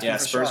start grasping. Yeah,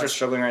 for Spurs straws. are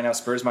struggling right now.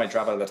 Spurs might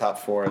drop out of the top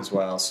four as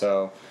well,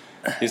 so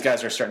these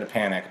guys are starting to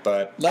panic.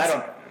 But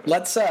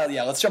Let's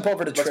jump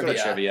over to trivia.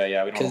 Let's go to trivia.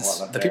 Yeah, we don't have a lot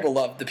left there.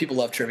 The people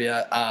love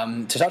trivia.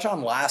 To touch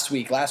on last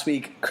week,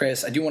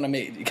 Chris, I do want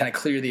to kind of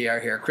clear the air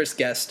here. Chris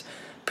guessed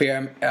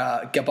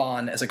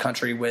Gabon as a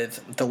country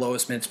with the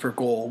lowest minutes per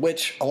goal,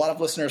 which a lot of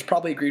listeners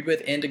probably agreed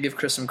with, and to give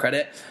Chris some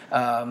credit,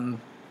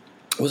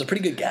 was a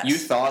pretty good guess. You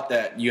thought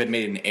that you had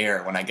made an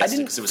error when I guessed it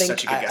because it was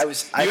such a good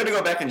guess. You had to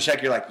go back and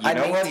check. You're like, you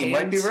know what? You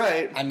might be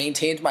right. I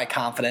maintained my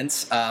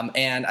confidence,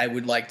 and I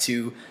would like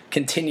to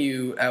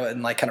continue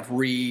and like kind of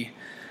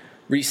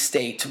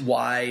restate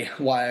why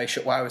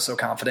I was so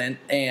confident.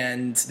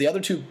 And the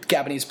other two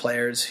Gabonese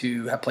players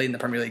who have played in the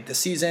Premier League this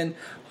season,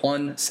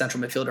 one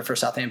central midfielder for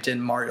Southampton,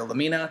 Mario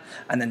Lemina,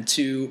 and then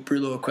two,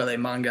 Bruno Aquile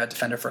Manga,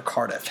 defender for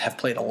Cardiff, have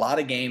played a lot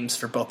of games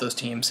for both those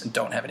teams and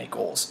don't have any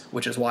goals,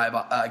 which is why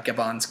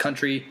Gabon's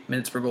country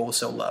minutes per goal was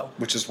so low.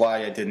 Which is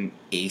why I didn't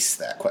ace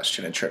that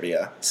question in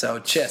trivia.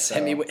 So,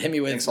 hit me with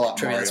thanks a lot,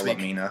 trivia Mario this week.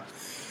 Lemina.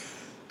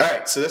 All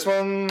right, so this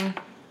one,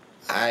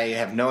 I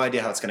have no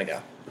idea how it's going to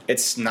go.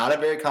 It's not a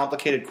very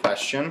complicated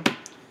question.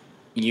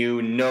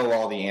 You know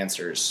all the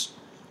answers.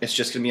 It's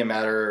just going to be a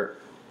matter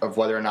of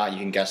whether or not you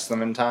can guess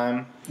them in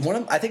time.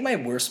 I think my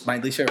least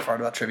favorite part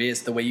about trivia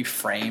is the way you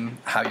frame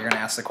how you're going to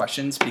ask the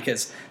questions,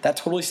 because that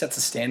totally sets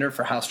the standard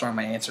for how strong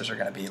my answers are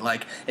going to be.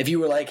 Like, if you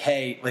were like,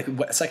 hey, like,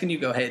 a second you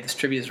go, hey, this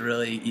trivia is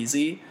really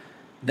easy,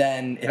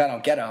 then if I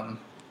don't get them,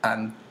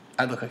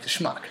 I look like a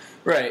schmuck.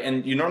 Right,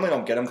 and you normally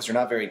don't get them because you're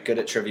not very good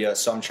at trivia,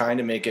 so I'm trying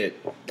to make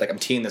it, like I'm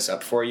teeing this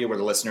up for you where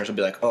the listeners will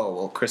be like, oh,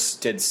 well, Chris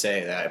did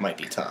say that it might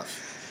be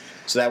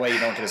tough. So that way you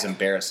don't get as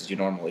embarrassed as you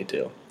normally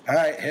do. All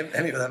right, hit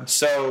me with them.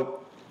 So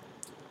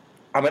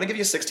I'm going to give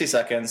you 60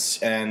 seconds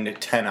and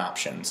 10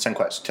 options,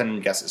 10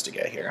 guesses to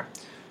get here.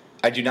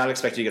 I do not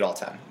expect you to get all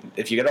 10.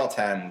 If you get all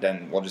 10,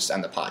 then we'll just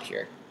end the pod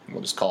here. We'll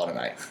just call it a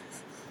night.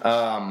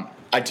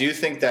 I do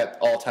think that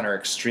all 10 are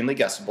extremely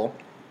guessable.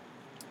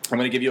 I'm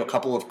going to give you a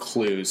couple of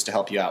clues to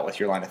help you out with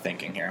your line of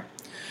thinking here.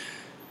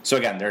 So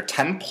again, there are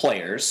 10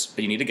 players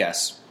that you need to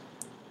guess,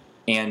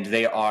 and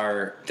they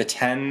are the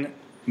 10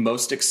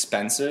 most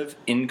expensive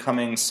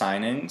incoming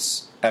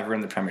signings ever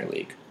in the Premier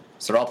League.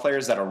 So they're all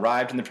players that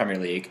arrived in the Premier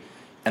League,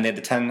 and they have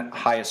the 10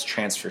 highest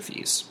transfer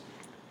fees.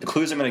 The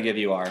clues I'm going to give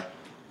you are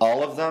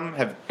All of them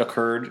have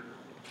occurred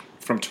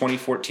from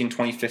 2014,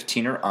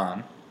 2015 or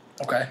on.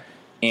 Okay.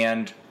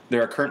 And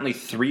there are currently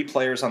 3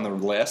 players on the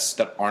list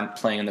that aren't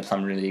playing in the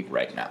Premier League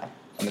right now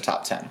in the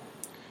top 10.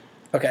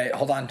 Okay,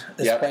 hold on.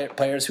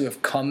 Players who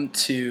have come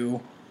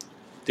to...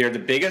 They're the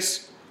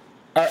biggest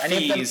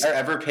fees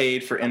ever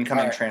paid for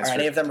incoming transfer. Are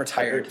any of them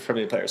retired?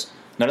 Premier League players.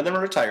 None of them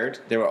are retired.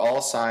 They were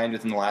all signed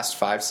within the last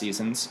 5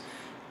 seasons.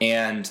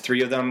 And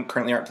 3 of them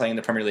currently aren't playing in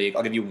the Premier League.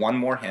 I'll give you one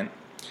more hint.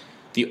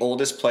 The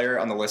oldest player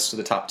on the list of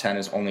the top 10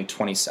 is only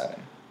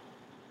 27.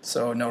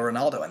 So no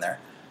Ronaldo in there.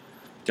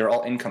 They're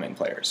all incoming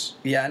players.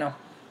 Yeah, I know.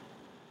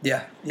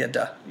 Yeah,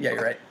 duh. Yeah,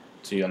 you're right.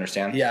 So you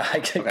understand? Yeah,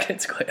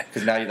 it's clear.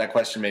 Because now that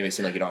question made me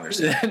seem like you don't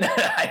understand.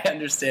 I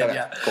understand, okay,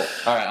 yeah. Cool.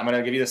 All right, I'm going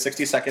to give you the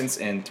 60 seconds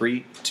in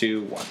 3,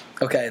 2, 1.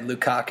 Okay,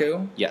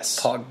 Lukaku. Yes.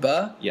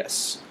 Pogba.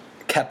 Yes.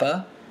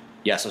 Kepa.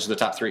 Yes, those are the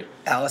top 3.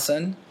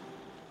 Alisson.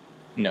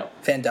 No.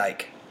 Van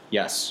Dijk.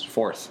 Yes,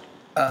 4th.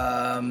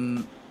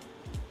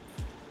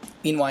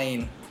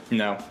 Higuain.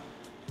 No.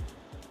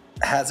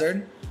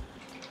 Hazard.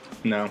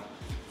 No.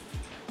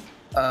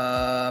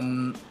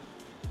 Riyad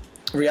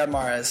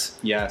Mahrez.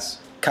 Yes.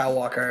 Kyle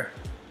Walker.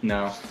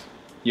 No.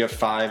 You have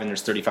 5 and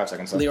there's 35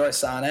 seconds left. Leroy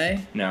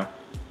Sané. No.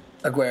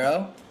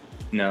 Aguero.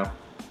 No.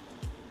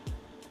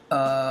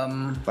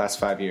 Last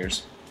 5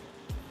 years.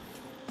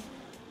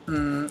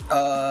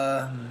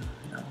 No.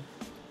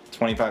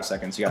 25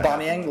 seconds. You got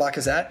Aubameyang,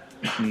 Lacazette.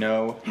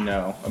 No.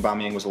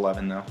 Aubameyang was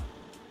 11 though.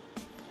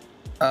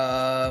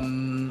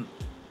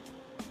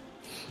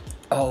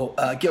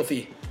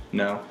 Gylfi.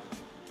 No.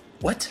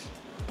 What?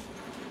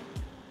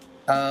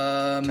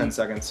 10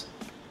 seconds.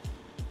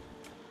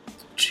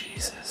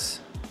 Jesus.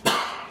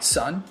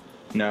 Son?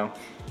 No.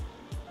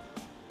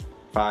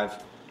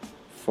 5,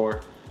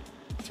 4,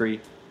 3,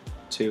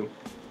 2,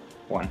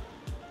 1.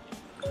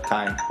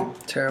 Time.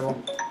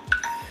 Terrible.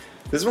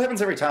 This is what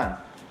happens every time.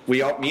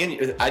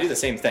 I do the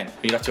same thing.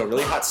 We get off to a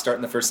really hot start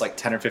in the first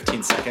 10 or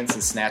 15 seconds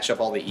and snatch up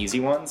all the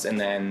easy ones, and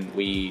then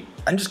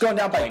I'm just going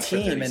down by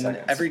team, and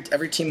seconds.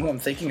 every team who I'm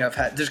thinking of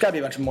there's got to be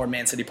a bunch of more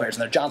Man City players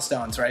in there. John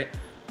Stones, right?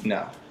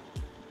 No.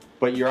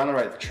 But you're on the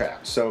right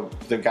track. So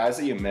the guys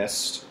that you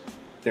missed,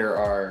 there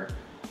are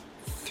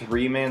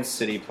 3 Man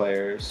City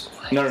players.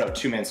 What? No,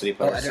 2 Man City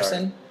players. Oh, Ederson?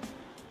 Sorry.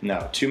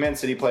 No, 2 Man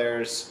City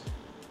players,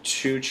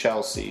 2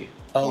 Chelsea,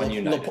 1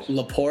 United.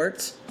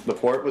 Laporte?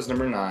 Laporte was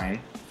number 9.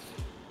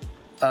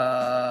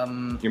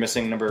 You're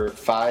missing number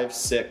 5,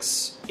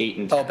 6, 8,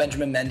 and 10. Oh,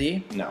 Benjamin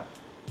Mendy? No.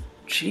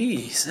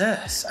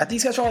 Jesus.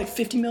 These guys are all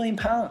 50 million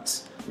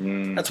pounds.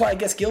 That's why I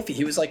guess Gylfi.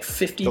 He was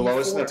 50. The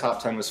lowest in the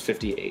top 10 was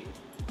 58.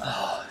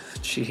 Oh,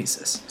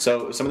 Jesus.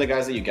 So some of the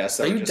guys that you guessed...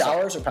 Are you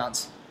dollars or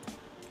pounds?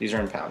 These are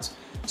in pounds.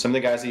 Some of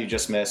the guys that you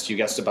just missed, you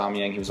guessed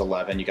Aubameyang, he was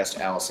 11. You guessed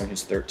Alisson, he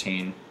was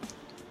 13.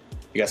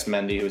 You guessed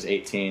Mendy, who was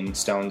 18.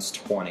 Stones,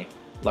 20.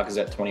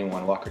 Lacazette,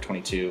 21. Walker,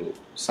 22.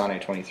 Sané,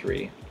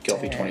 23.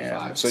 Gylfi,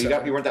 25. So you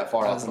weren't that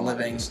far off.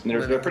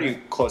 They're pretty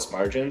close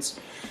margins.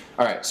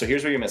 All right, so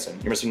here's what you're missing.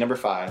 You're missing number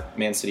 5,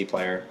 Man City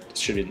player.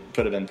 Could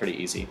have been pretty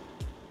easy.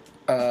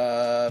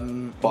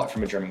 Bought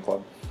from a German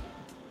club.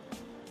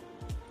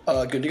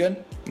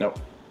 Gundogan? Nope.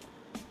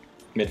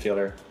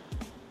 Midfielder.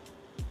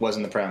 Was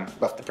in the Prem.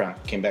 Left the Prem.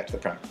 Came back to the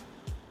Prem.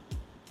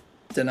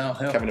 Don't know.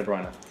 Kevin De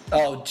Bruyne.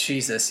 Oh,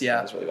 Jesus, yeah.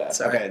 That was really bad.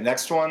 Sorry. Okay,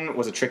 next one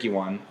was a tricky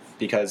one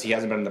because he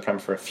hasn't been in the Prem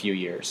for a few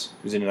years.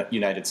 He was a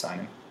United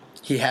signing.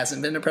 He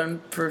hasn't been to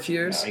Prem for a few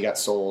years? No, he got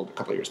sold a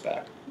couple of years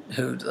back.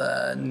 Who?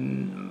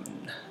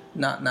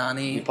 Not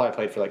Nani. He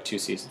probably played for 2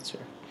 seasons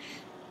here.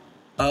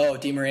 Oh,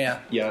 Di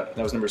Maria. Yeah,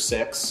 that was number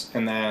 6.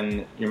 And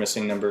then you're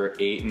missing number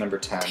 8 and number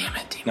 10. Damn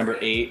it, Di Maria. Number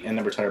 8 and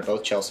number 10 are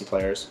both Chelsea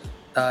players.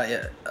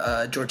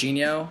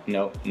 Jorginho.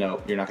 No,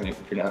 you're not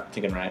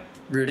thinking right.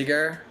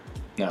 Rudiger.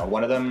 No,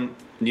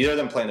 neither of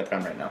them play in the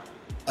Prem right now.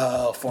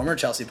 Oh, former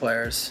Chelsea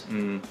players.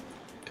 Kind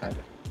of.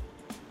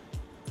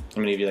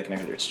 I'm gonna give you an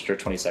extra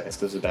 20 seconds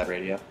because this is bad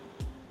radio.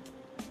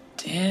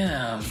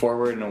 Damn.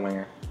 Forward and a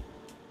winger.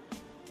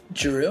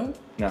 Giroud?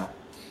 No.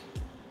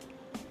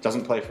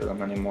 Doesn't play for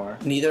them anymore.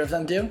 Neither of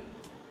them do?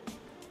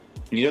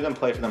 Neither of them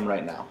play for them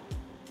right now.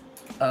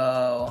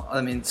 Oh,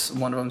 I mean,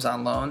 one of them's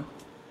on loan.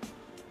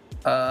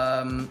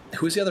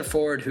 Who's the other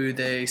forward who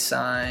they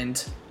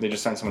signed? They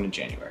just signed someone in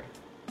January.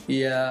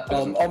 Yeah.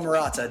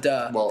 Morata,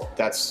 duh. Well,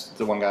 that's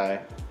the one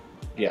guy.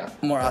 Yeah.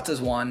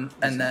 Morata's one,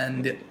 and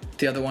then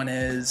the other one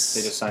is...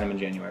 They just signed him in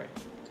January.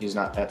 He's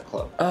not at the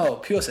club.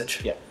 Oh,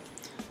 Pulisic. Yeah.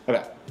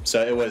 Okay.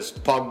 So it was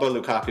Pogba,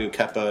 Lukaku,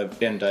 Kepa,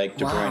 Van Dijk,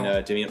 De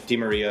Bruyne, Di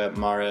Maria,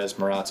 Mahrez,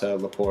 Morata,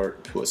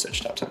 Laporte,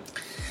 Pulisic, top 10.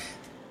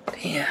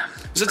 Damn.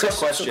 It's a tough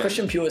question. So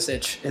Christian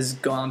Pulisic has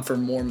gone for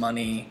more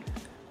money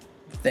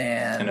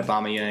than... And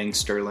Aubameyang,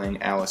 Sterling,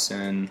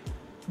 Alisson.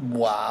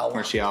 Wow.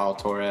 Martial,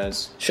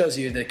 Torres. Shows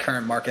you the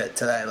current market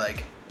today,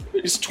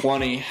 He's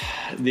 20.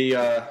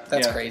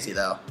 That's crazy,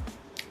 though.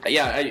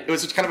 Yeah, it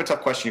was kind of a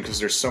tough question because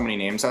there's so many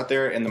names out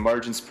there, and the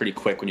margin's pretty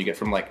quick when you get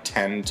from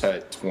 10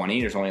 to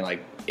 20. There's only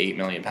 £8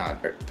 million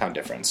pound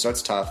difference, so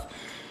it's tough.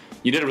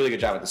 You did a really good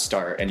job at the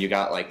start, and you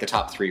got the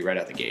top 3 right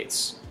out the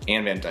gates,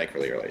 and Van Dijk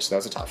really early, so that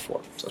was a top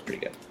 4, so that's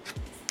pretty good.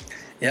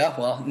 Yeah,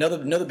 well, know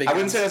the big I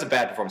wouldn't say that was a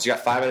bad performance. You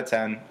got 5 out of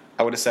 10.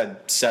 I would have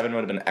said 7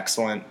 would have been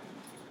excellent.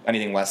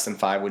 Anything less than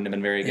 5 wouldn't have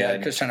been very Yeah, good.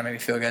 because trying to make me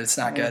feel good. It's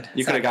not good.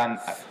 You could have gotten.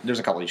 There's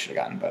a couple you should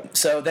have gotten, but.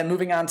 So then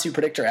moving on to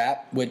Predictor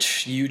app,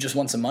 which you just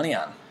won some money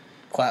on.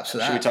 Claps for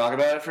that. Should we talk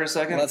about it for a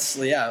second?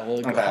 Okay.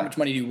 How much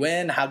money do you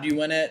win? How do you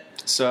win it?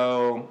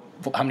 So.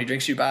 How many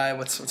drinks do you buy?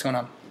 What's going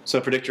on? So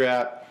Predictor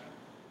app.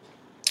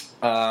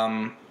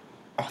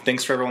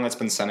 Thanks for everyone that's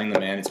been sending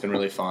them in. It's been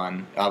really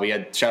fun. We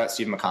had shout out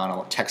Steve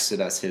McConnell texted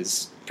us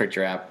his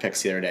Predictor app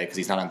picks the other day because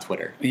he's not on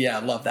Twitter. Yeah,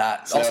 I love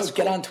that. So also, that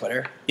get cool. on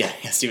Twitter. Yeah,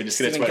 Steven, just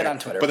get on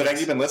Twitter. But the fact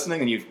you've been listening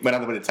and you went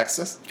on the way to text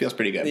us feels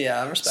pretty good.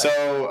 Yeah, I respect.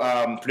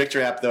 So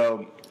Predictor app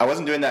though, I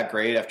wasn't doing that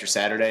great after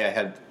Saturday. I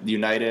had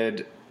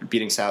United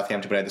beating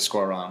Southampton, but I had the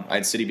score wrong. I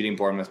had City beating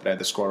Bournemouth, but I had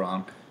the score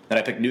wrong. Then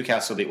I picked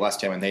Newcastle beat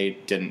West Ham, and they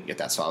didn't get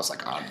that, so I was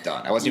like, oh, I'm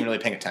done. I wasn't even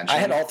really paying attention. I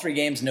had all 3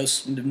 games, none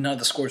of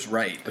the scores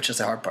right, which is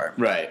the hard part.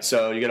 Right,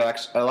 so you get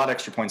a lot of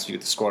extra points if you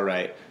get the score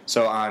right.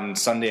 So on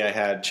Sunday, I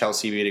had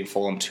Chelsea beating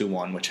Fulham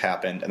 2-1, which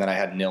happened, and then I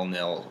had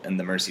 0-0 in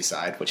the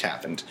Merseyside, which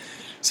happened.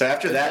 So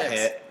after that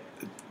hit,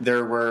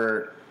 there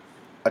were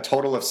a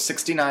total of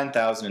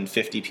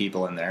 69,050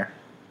 people in there.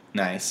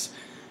 Nice.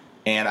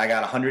 And I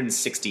got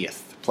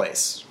 160th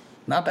place.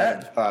 Not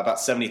bad.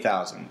 About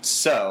 70,000.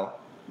 So,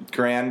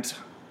 grand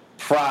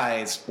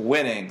prize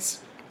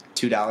winnings,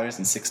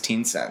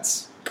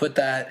 $2.16. Put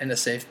that in a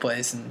safe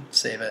place and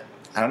save it.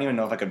 I don't even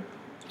know if I could.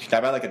 Can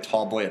I buy like a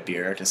tall boy a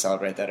beer to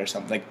celebrate that or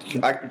something?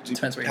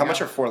 Depends where how you much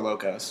go. are 4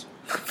 Locos?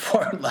 I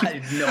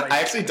have no idea. I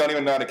actually don't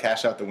even know how to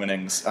cash out the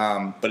winnings,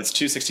 but it's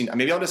 $2.16.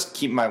 Maybe I'll just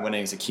keep my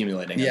winnings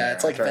accumulating. Yeah,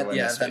 it's like Venmo.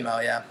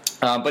 Venmo. Yeah.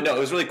 But no, it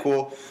was really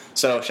cool.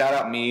 So shout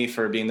out me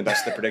for being the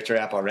best at the Predictor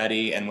app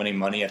already and winning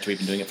money after we've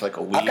been doing it for like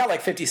a week. I've got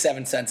like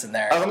 57 cents in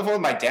there. I was on the phone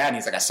with my dad, and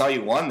he's like, I saw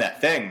you won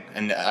that thing.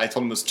 And I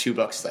told him it was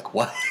 $2. He's like,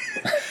 what?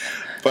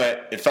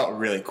 But it felt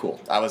really cool.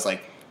 I was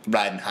like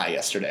riding high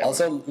yesterday.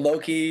 Also,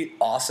 low-key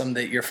awesome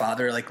that your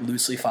father like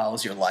loosely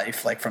follows your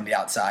life like from the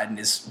outside and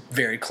is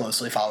very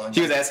closely following. He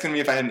was asking me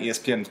if I had an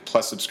ESPN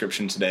Plus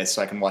subscription today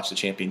so I can watch the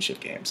championship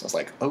games. I was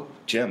like, oh,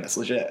 Jim, that's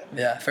legit.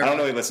 Yeah, fair I don't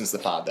enough. know if he listens to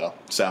the pod, though.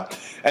 So,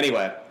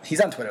 anyway. He's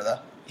on Twitter, though.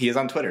 He is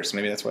on Twitter, so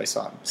maybe that's why I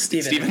saw him.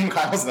 Steven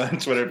McConnell's not on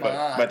Twitter,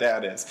 but my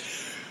dad is.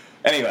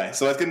 Anyway,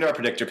 so let's get into our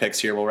predictor picks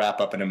here. We'll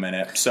wrap up in a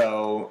minute.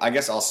 So I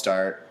guess I'll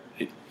start.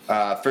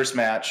 First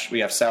match,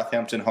 we have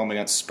Southampton home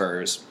against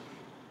Spurs.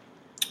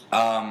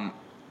 I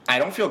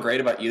don't feel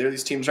great about either of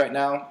these teams right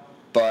now,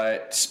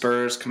 but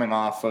Spurs coming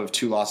off of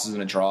 2 losses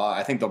and a draw,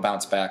 I think they'll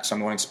bounce back, so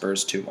I'm going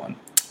Spurs 2-1.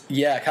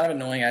 Yeah, kind of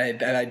annoying.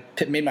 I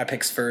made my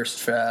picks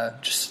first.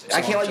 Just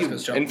I can't let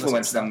you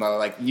influence them, though.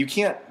 Like, you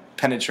can't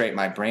penetrate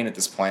my brain at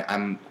this point.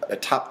 I'm a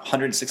top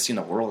 160 in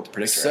the world at the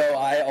predictor. So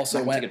I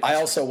also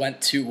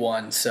went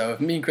 2-1. So if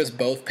me and Chris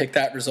both picked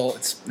that result,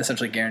 it's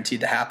essentially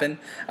guaranteed to happen.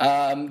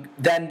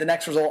 Then the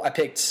next result I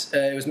picked,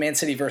 it was Man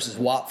City versus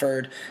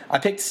Watford. I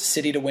picked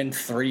City to win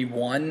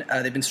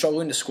 3-1. They've been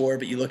struggling to score,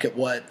 but you look at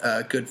what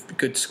a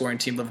good scoring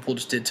team Liverpool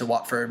just did to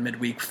Watford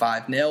midweek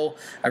 5-0.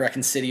 I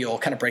reckon City will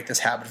kind of break this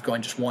habit of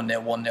going just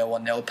 1-0, 1-0,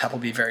 1-0. Pep will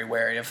be very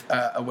aware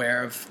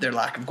of their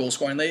lack of goal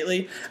scoring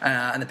lately,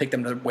 and they picked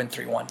them to win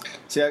 3-1.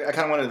 See, I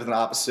kind of wanted with an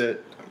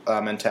opposite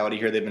mentality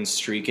here. They've been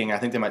streaking. I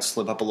think they might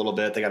slip up a little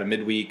bit. They got a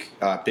midweek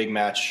big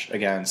match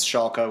against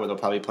Schalke where they'll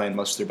probably play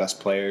most of their best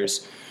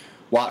players.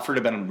 Watford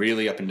have been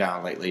really up and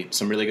down lately.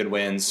 Some really good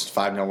wins,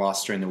 5-0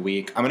 loss during the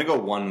week. I'm going to go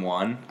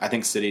 1-1. I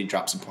think City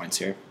drops some points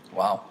here.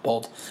 Wow,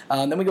 bold.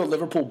 Then we go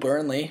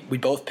Liverpool-Burnley. We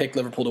both picked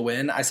Liverpool to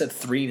win. I said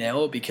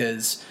 3-0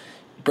 because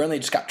Burnley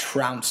just got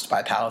trounced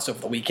by Palace over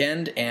the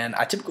weekend, and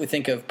I typically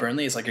think of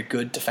Burnley as like a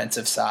good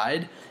defensive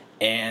side.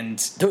 And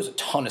there was a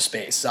ton of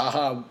space.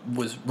 Zaha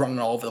was running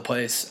all over the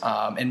place,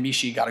 and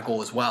Mishi got a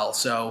goal as well.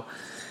 So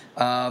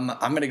I'm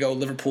going to go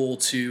Liverpool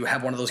to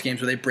have one of those games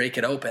where they break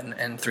it open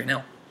and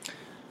 3-0.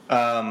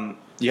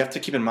 You have to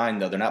keep in mind,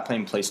 though, they're not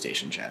playing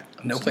PlayStation, Jack.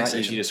 No it's PlayStation. It's not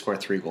easy to score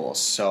 3 goals.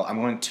 So I'm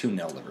going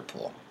 2-0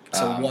 Liverpool.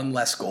 So one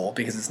less goal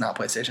because it's not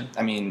PlayStation.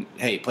 I mean,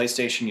 hey,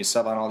 PlayStation, you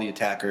sub on all the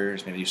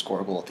attackers. Maybe you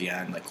score a goal at the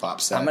end, like Klopp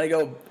said. I'm going to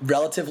go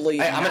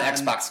relatively... I'm an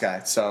Xbox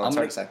guy, so it's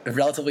hard to say. A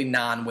relatively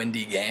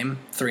non-windy game,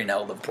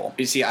 3-0 Liverpool.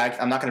 You see,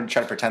 I'm not going to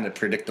try to pretend to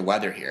predict the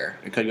weather here.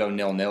 It could go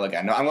 0-0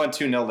 again. No, I'm going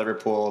 2-0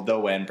 Liverpool.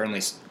 They'll win.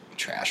 Burnley's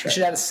trash, right? You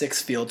should add a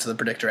 6 field to the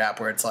predictor app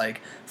where it's like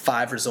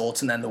 5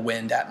 results and then the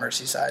wind at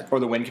Merseyside. Or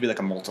the wind could be like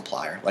a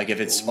multiplier. Like if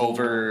it's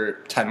over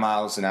 10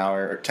 miles an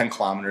hour or 10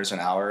 kilometers an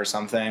hour or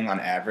something on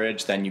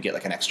average, then you get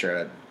like an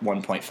extra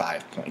 1.5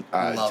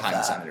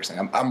 times on it or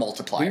something. A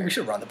multiplier. We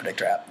should run the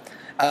predictor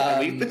app.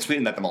 We've been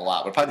tweeting at them a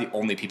lot. We're probably the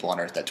only people on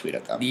earth that tweet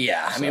at them.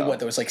 Yeah, I mean,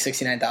 there was like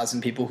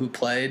 69,000 people who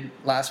played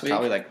last week?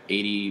 Probably like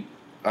 80%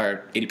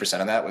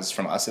 of that was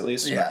from us, at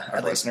least. Yeah,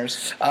 our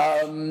listeners.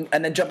 And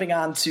then jumping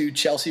on to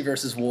Chelsea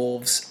versus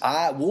Wolves.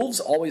 Wolves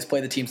always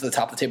play the teams at the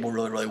top of the table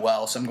really, really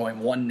well, so I'm going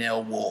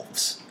 1-0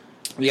 Wolves.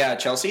 Yeah,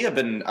 Chelsea have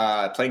been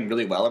playing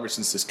really well ever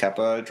since this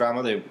Kepa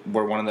drama. They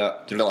were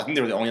I think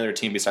they were the only other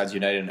team besides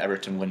United and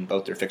Everton win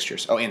both their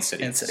fixtures. Oh, and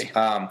City.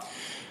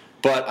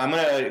 But I'm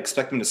going to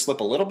expect them to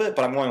slip a little bit,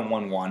 but I'm going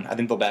 1-1. I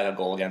think they'll bag a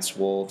goal against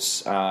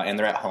Wolves, and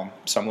they're at home.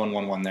 So I'm going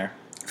 1-1 there.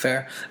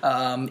 Fair.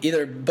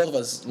 Both of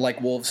us like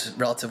Wolves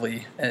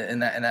relatively in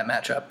that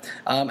matchup.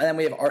 And then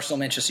we have Arsenal,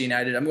 Manchester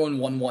United. I'm going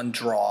 1-1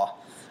 draw.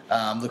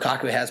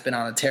 Lukaku has been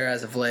on a tear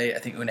as of late. I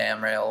think Unai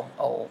Emery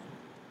will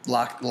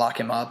lock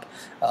him up.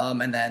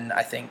 And then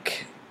I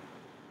think,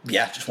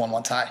 just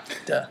 1-1 tie.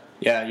 Duh.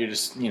 Yeah, you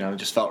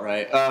just felt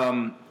right.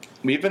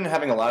 We've been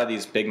having a lot of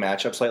these big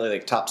matchups lately,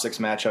 like top 6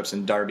 matchups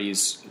and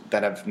derbies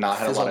that have not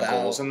had a lot of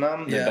goals in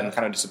them. They've been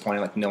kind of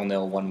disappointing, like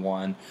 0-0,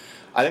 1-1.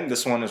 I think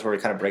this one is where we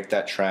kind of break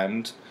that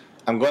trend.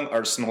 I'm going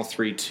Arsenal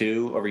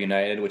 3-2 over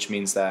United, which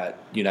means that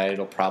United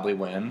will probably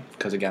win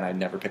because, again, I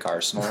never pick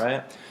Arsenal,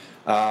 right?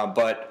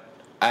 But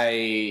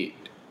I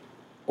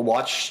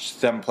watched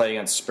them play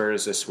against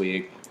Spurs this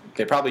week.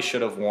 They probably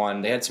should have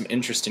won. They had some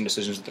interesting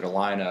decisions with their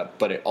lineup,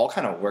 but it all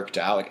kind of worked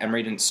out. Like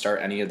Emery didn't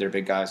start any of their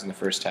big guys in the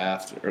first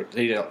half. Or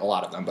he did a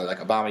lot of them, but like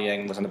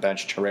Aubameyang was on the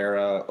bench,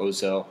 Torreira,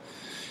 Ozil,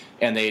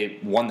 and they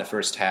won the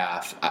first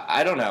half.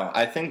 I don't know.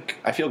 I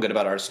feel good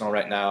about Arsenal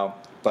right now,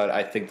 but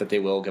I think that they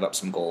will give up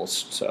some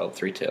goals. So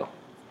 3-2.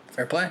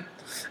 Fair play.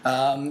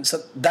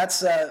 So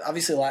that's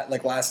obviously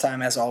like last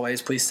time. As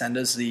always, please send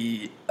us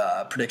the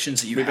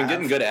predictions that you have. We've been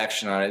getting good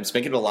action on it. It's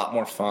making it a lot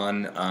more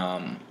fun.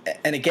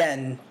 And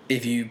again,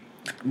 if you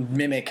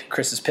mimic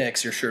Chris's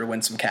picks, you're sure to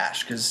win some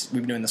cash because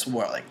we've been doing this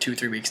for 2 or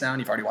 3 weeks now,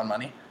 and you've already won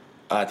money.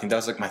 I think that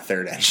was like my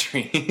 3rd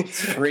entry.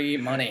 Free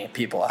money,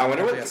 people. I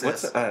wonder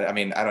what's. I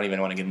mean, I don't even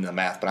want to get into the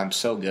math, but I'm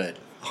so good.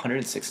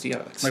 160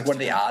 out of like what are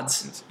the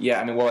odds?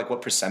 Yeah, I mean, what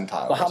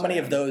percentile? Well, how many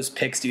of those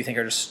picks do you think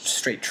are just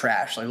straight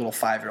trash? Like a little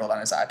 5-year-old on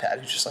his iPad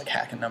who's just like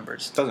hacking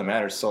numbers. It doesn't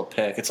matter. It's still a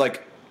pick. It's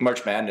like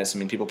March Madness. I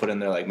mean, people put in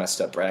their like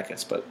messed up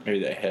brackets, but maybe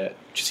they hit.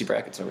 Did you see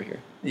brackets over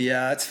here?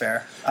 Yeah, that's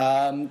fair.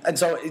 And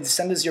so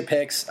send us your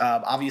picks.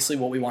 Obviously,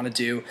 what we want to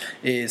do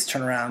is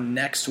turn around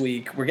next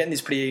week. We're getting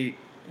these pretty.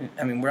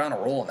 I mean, we're on a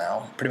roll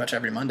now, pretty much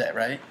every Monday,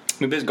 right?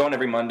 We've been going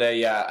every Monday,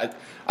 yeah.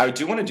 I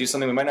do want to do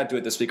something. We might not do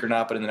it this week or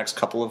not, but in the next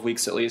couple of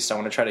weeks at least, I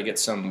want to try to get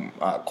some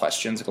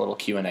questions, like a little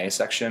Q&A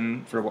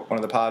section for one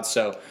of the pods.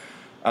 So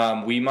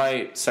we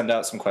might send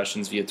out some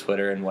questions via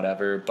Twitter and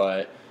whatever,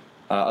 but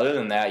other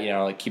than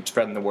that, keep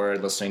spreading the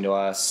word, listening to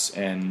us,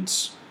 and,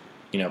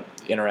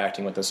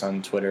 interacting with us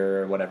on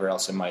Twitter or whatever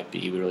else it might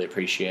be. We really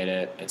appreciate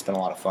it. It's been a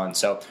lot of fun.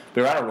 So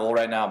we're on a roll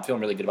right now. I'm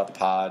feeling really good about the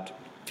pod.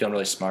 Feeling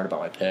really smart about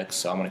my picks,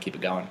 so I'm going to keep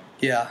it going.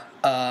 Yeah.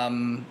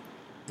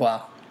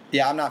 Well,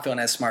 yeah, I'm not feeling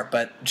as smart,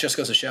 but just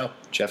goes to show.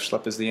 Jeff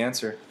Schlepp is the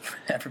answer.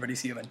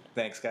 Everybody's human.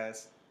 Thanks,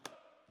 guys.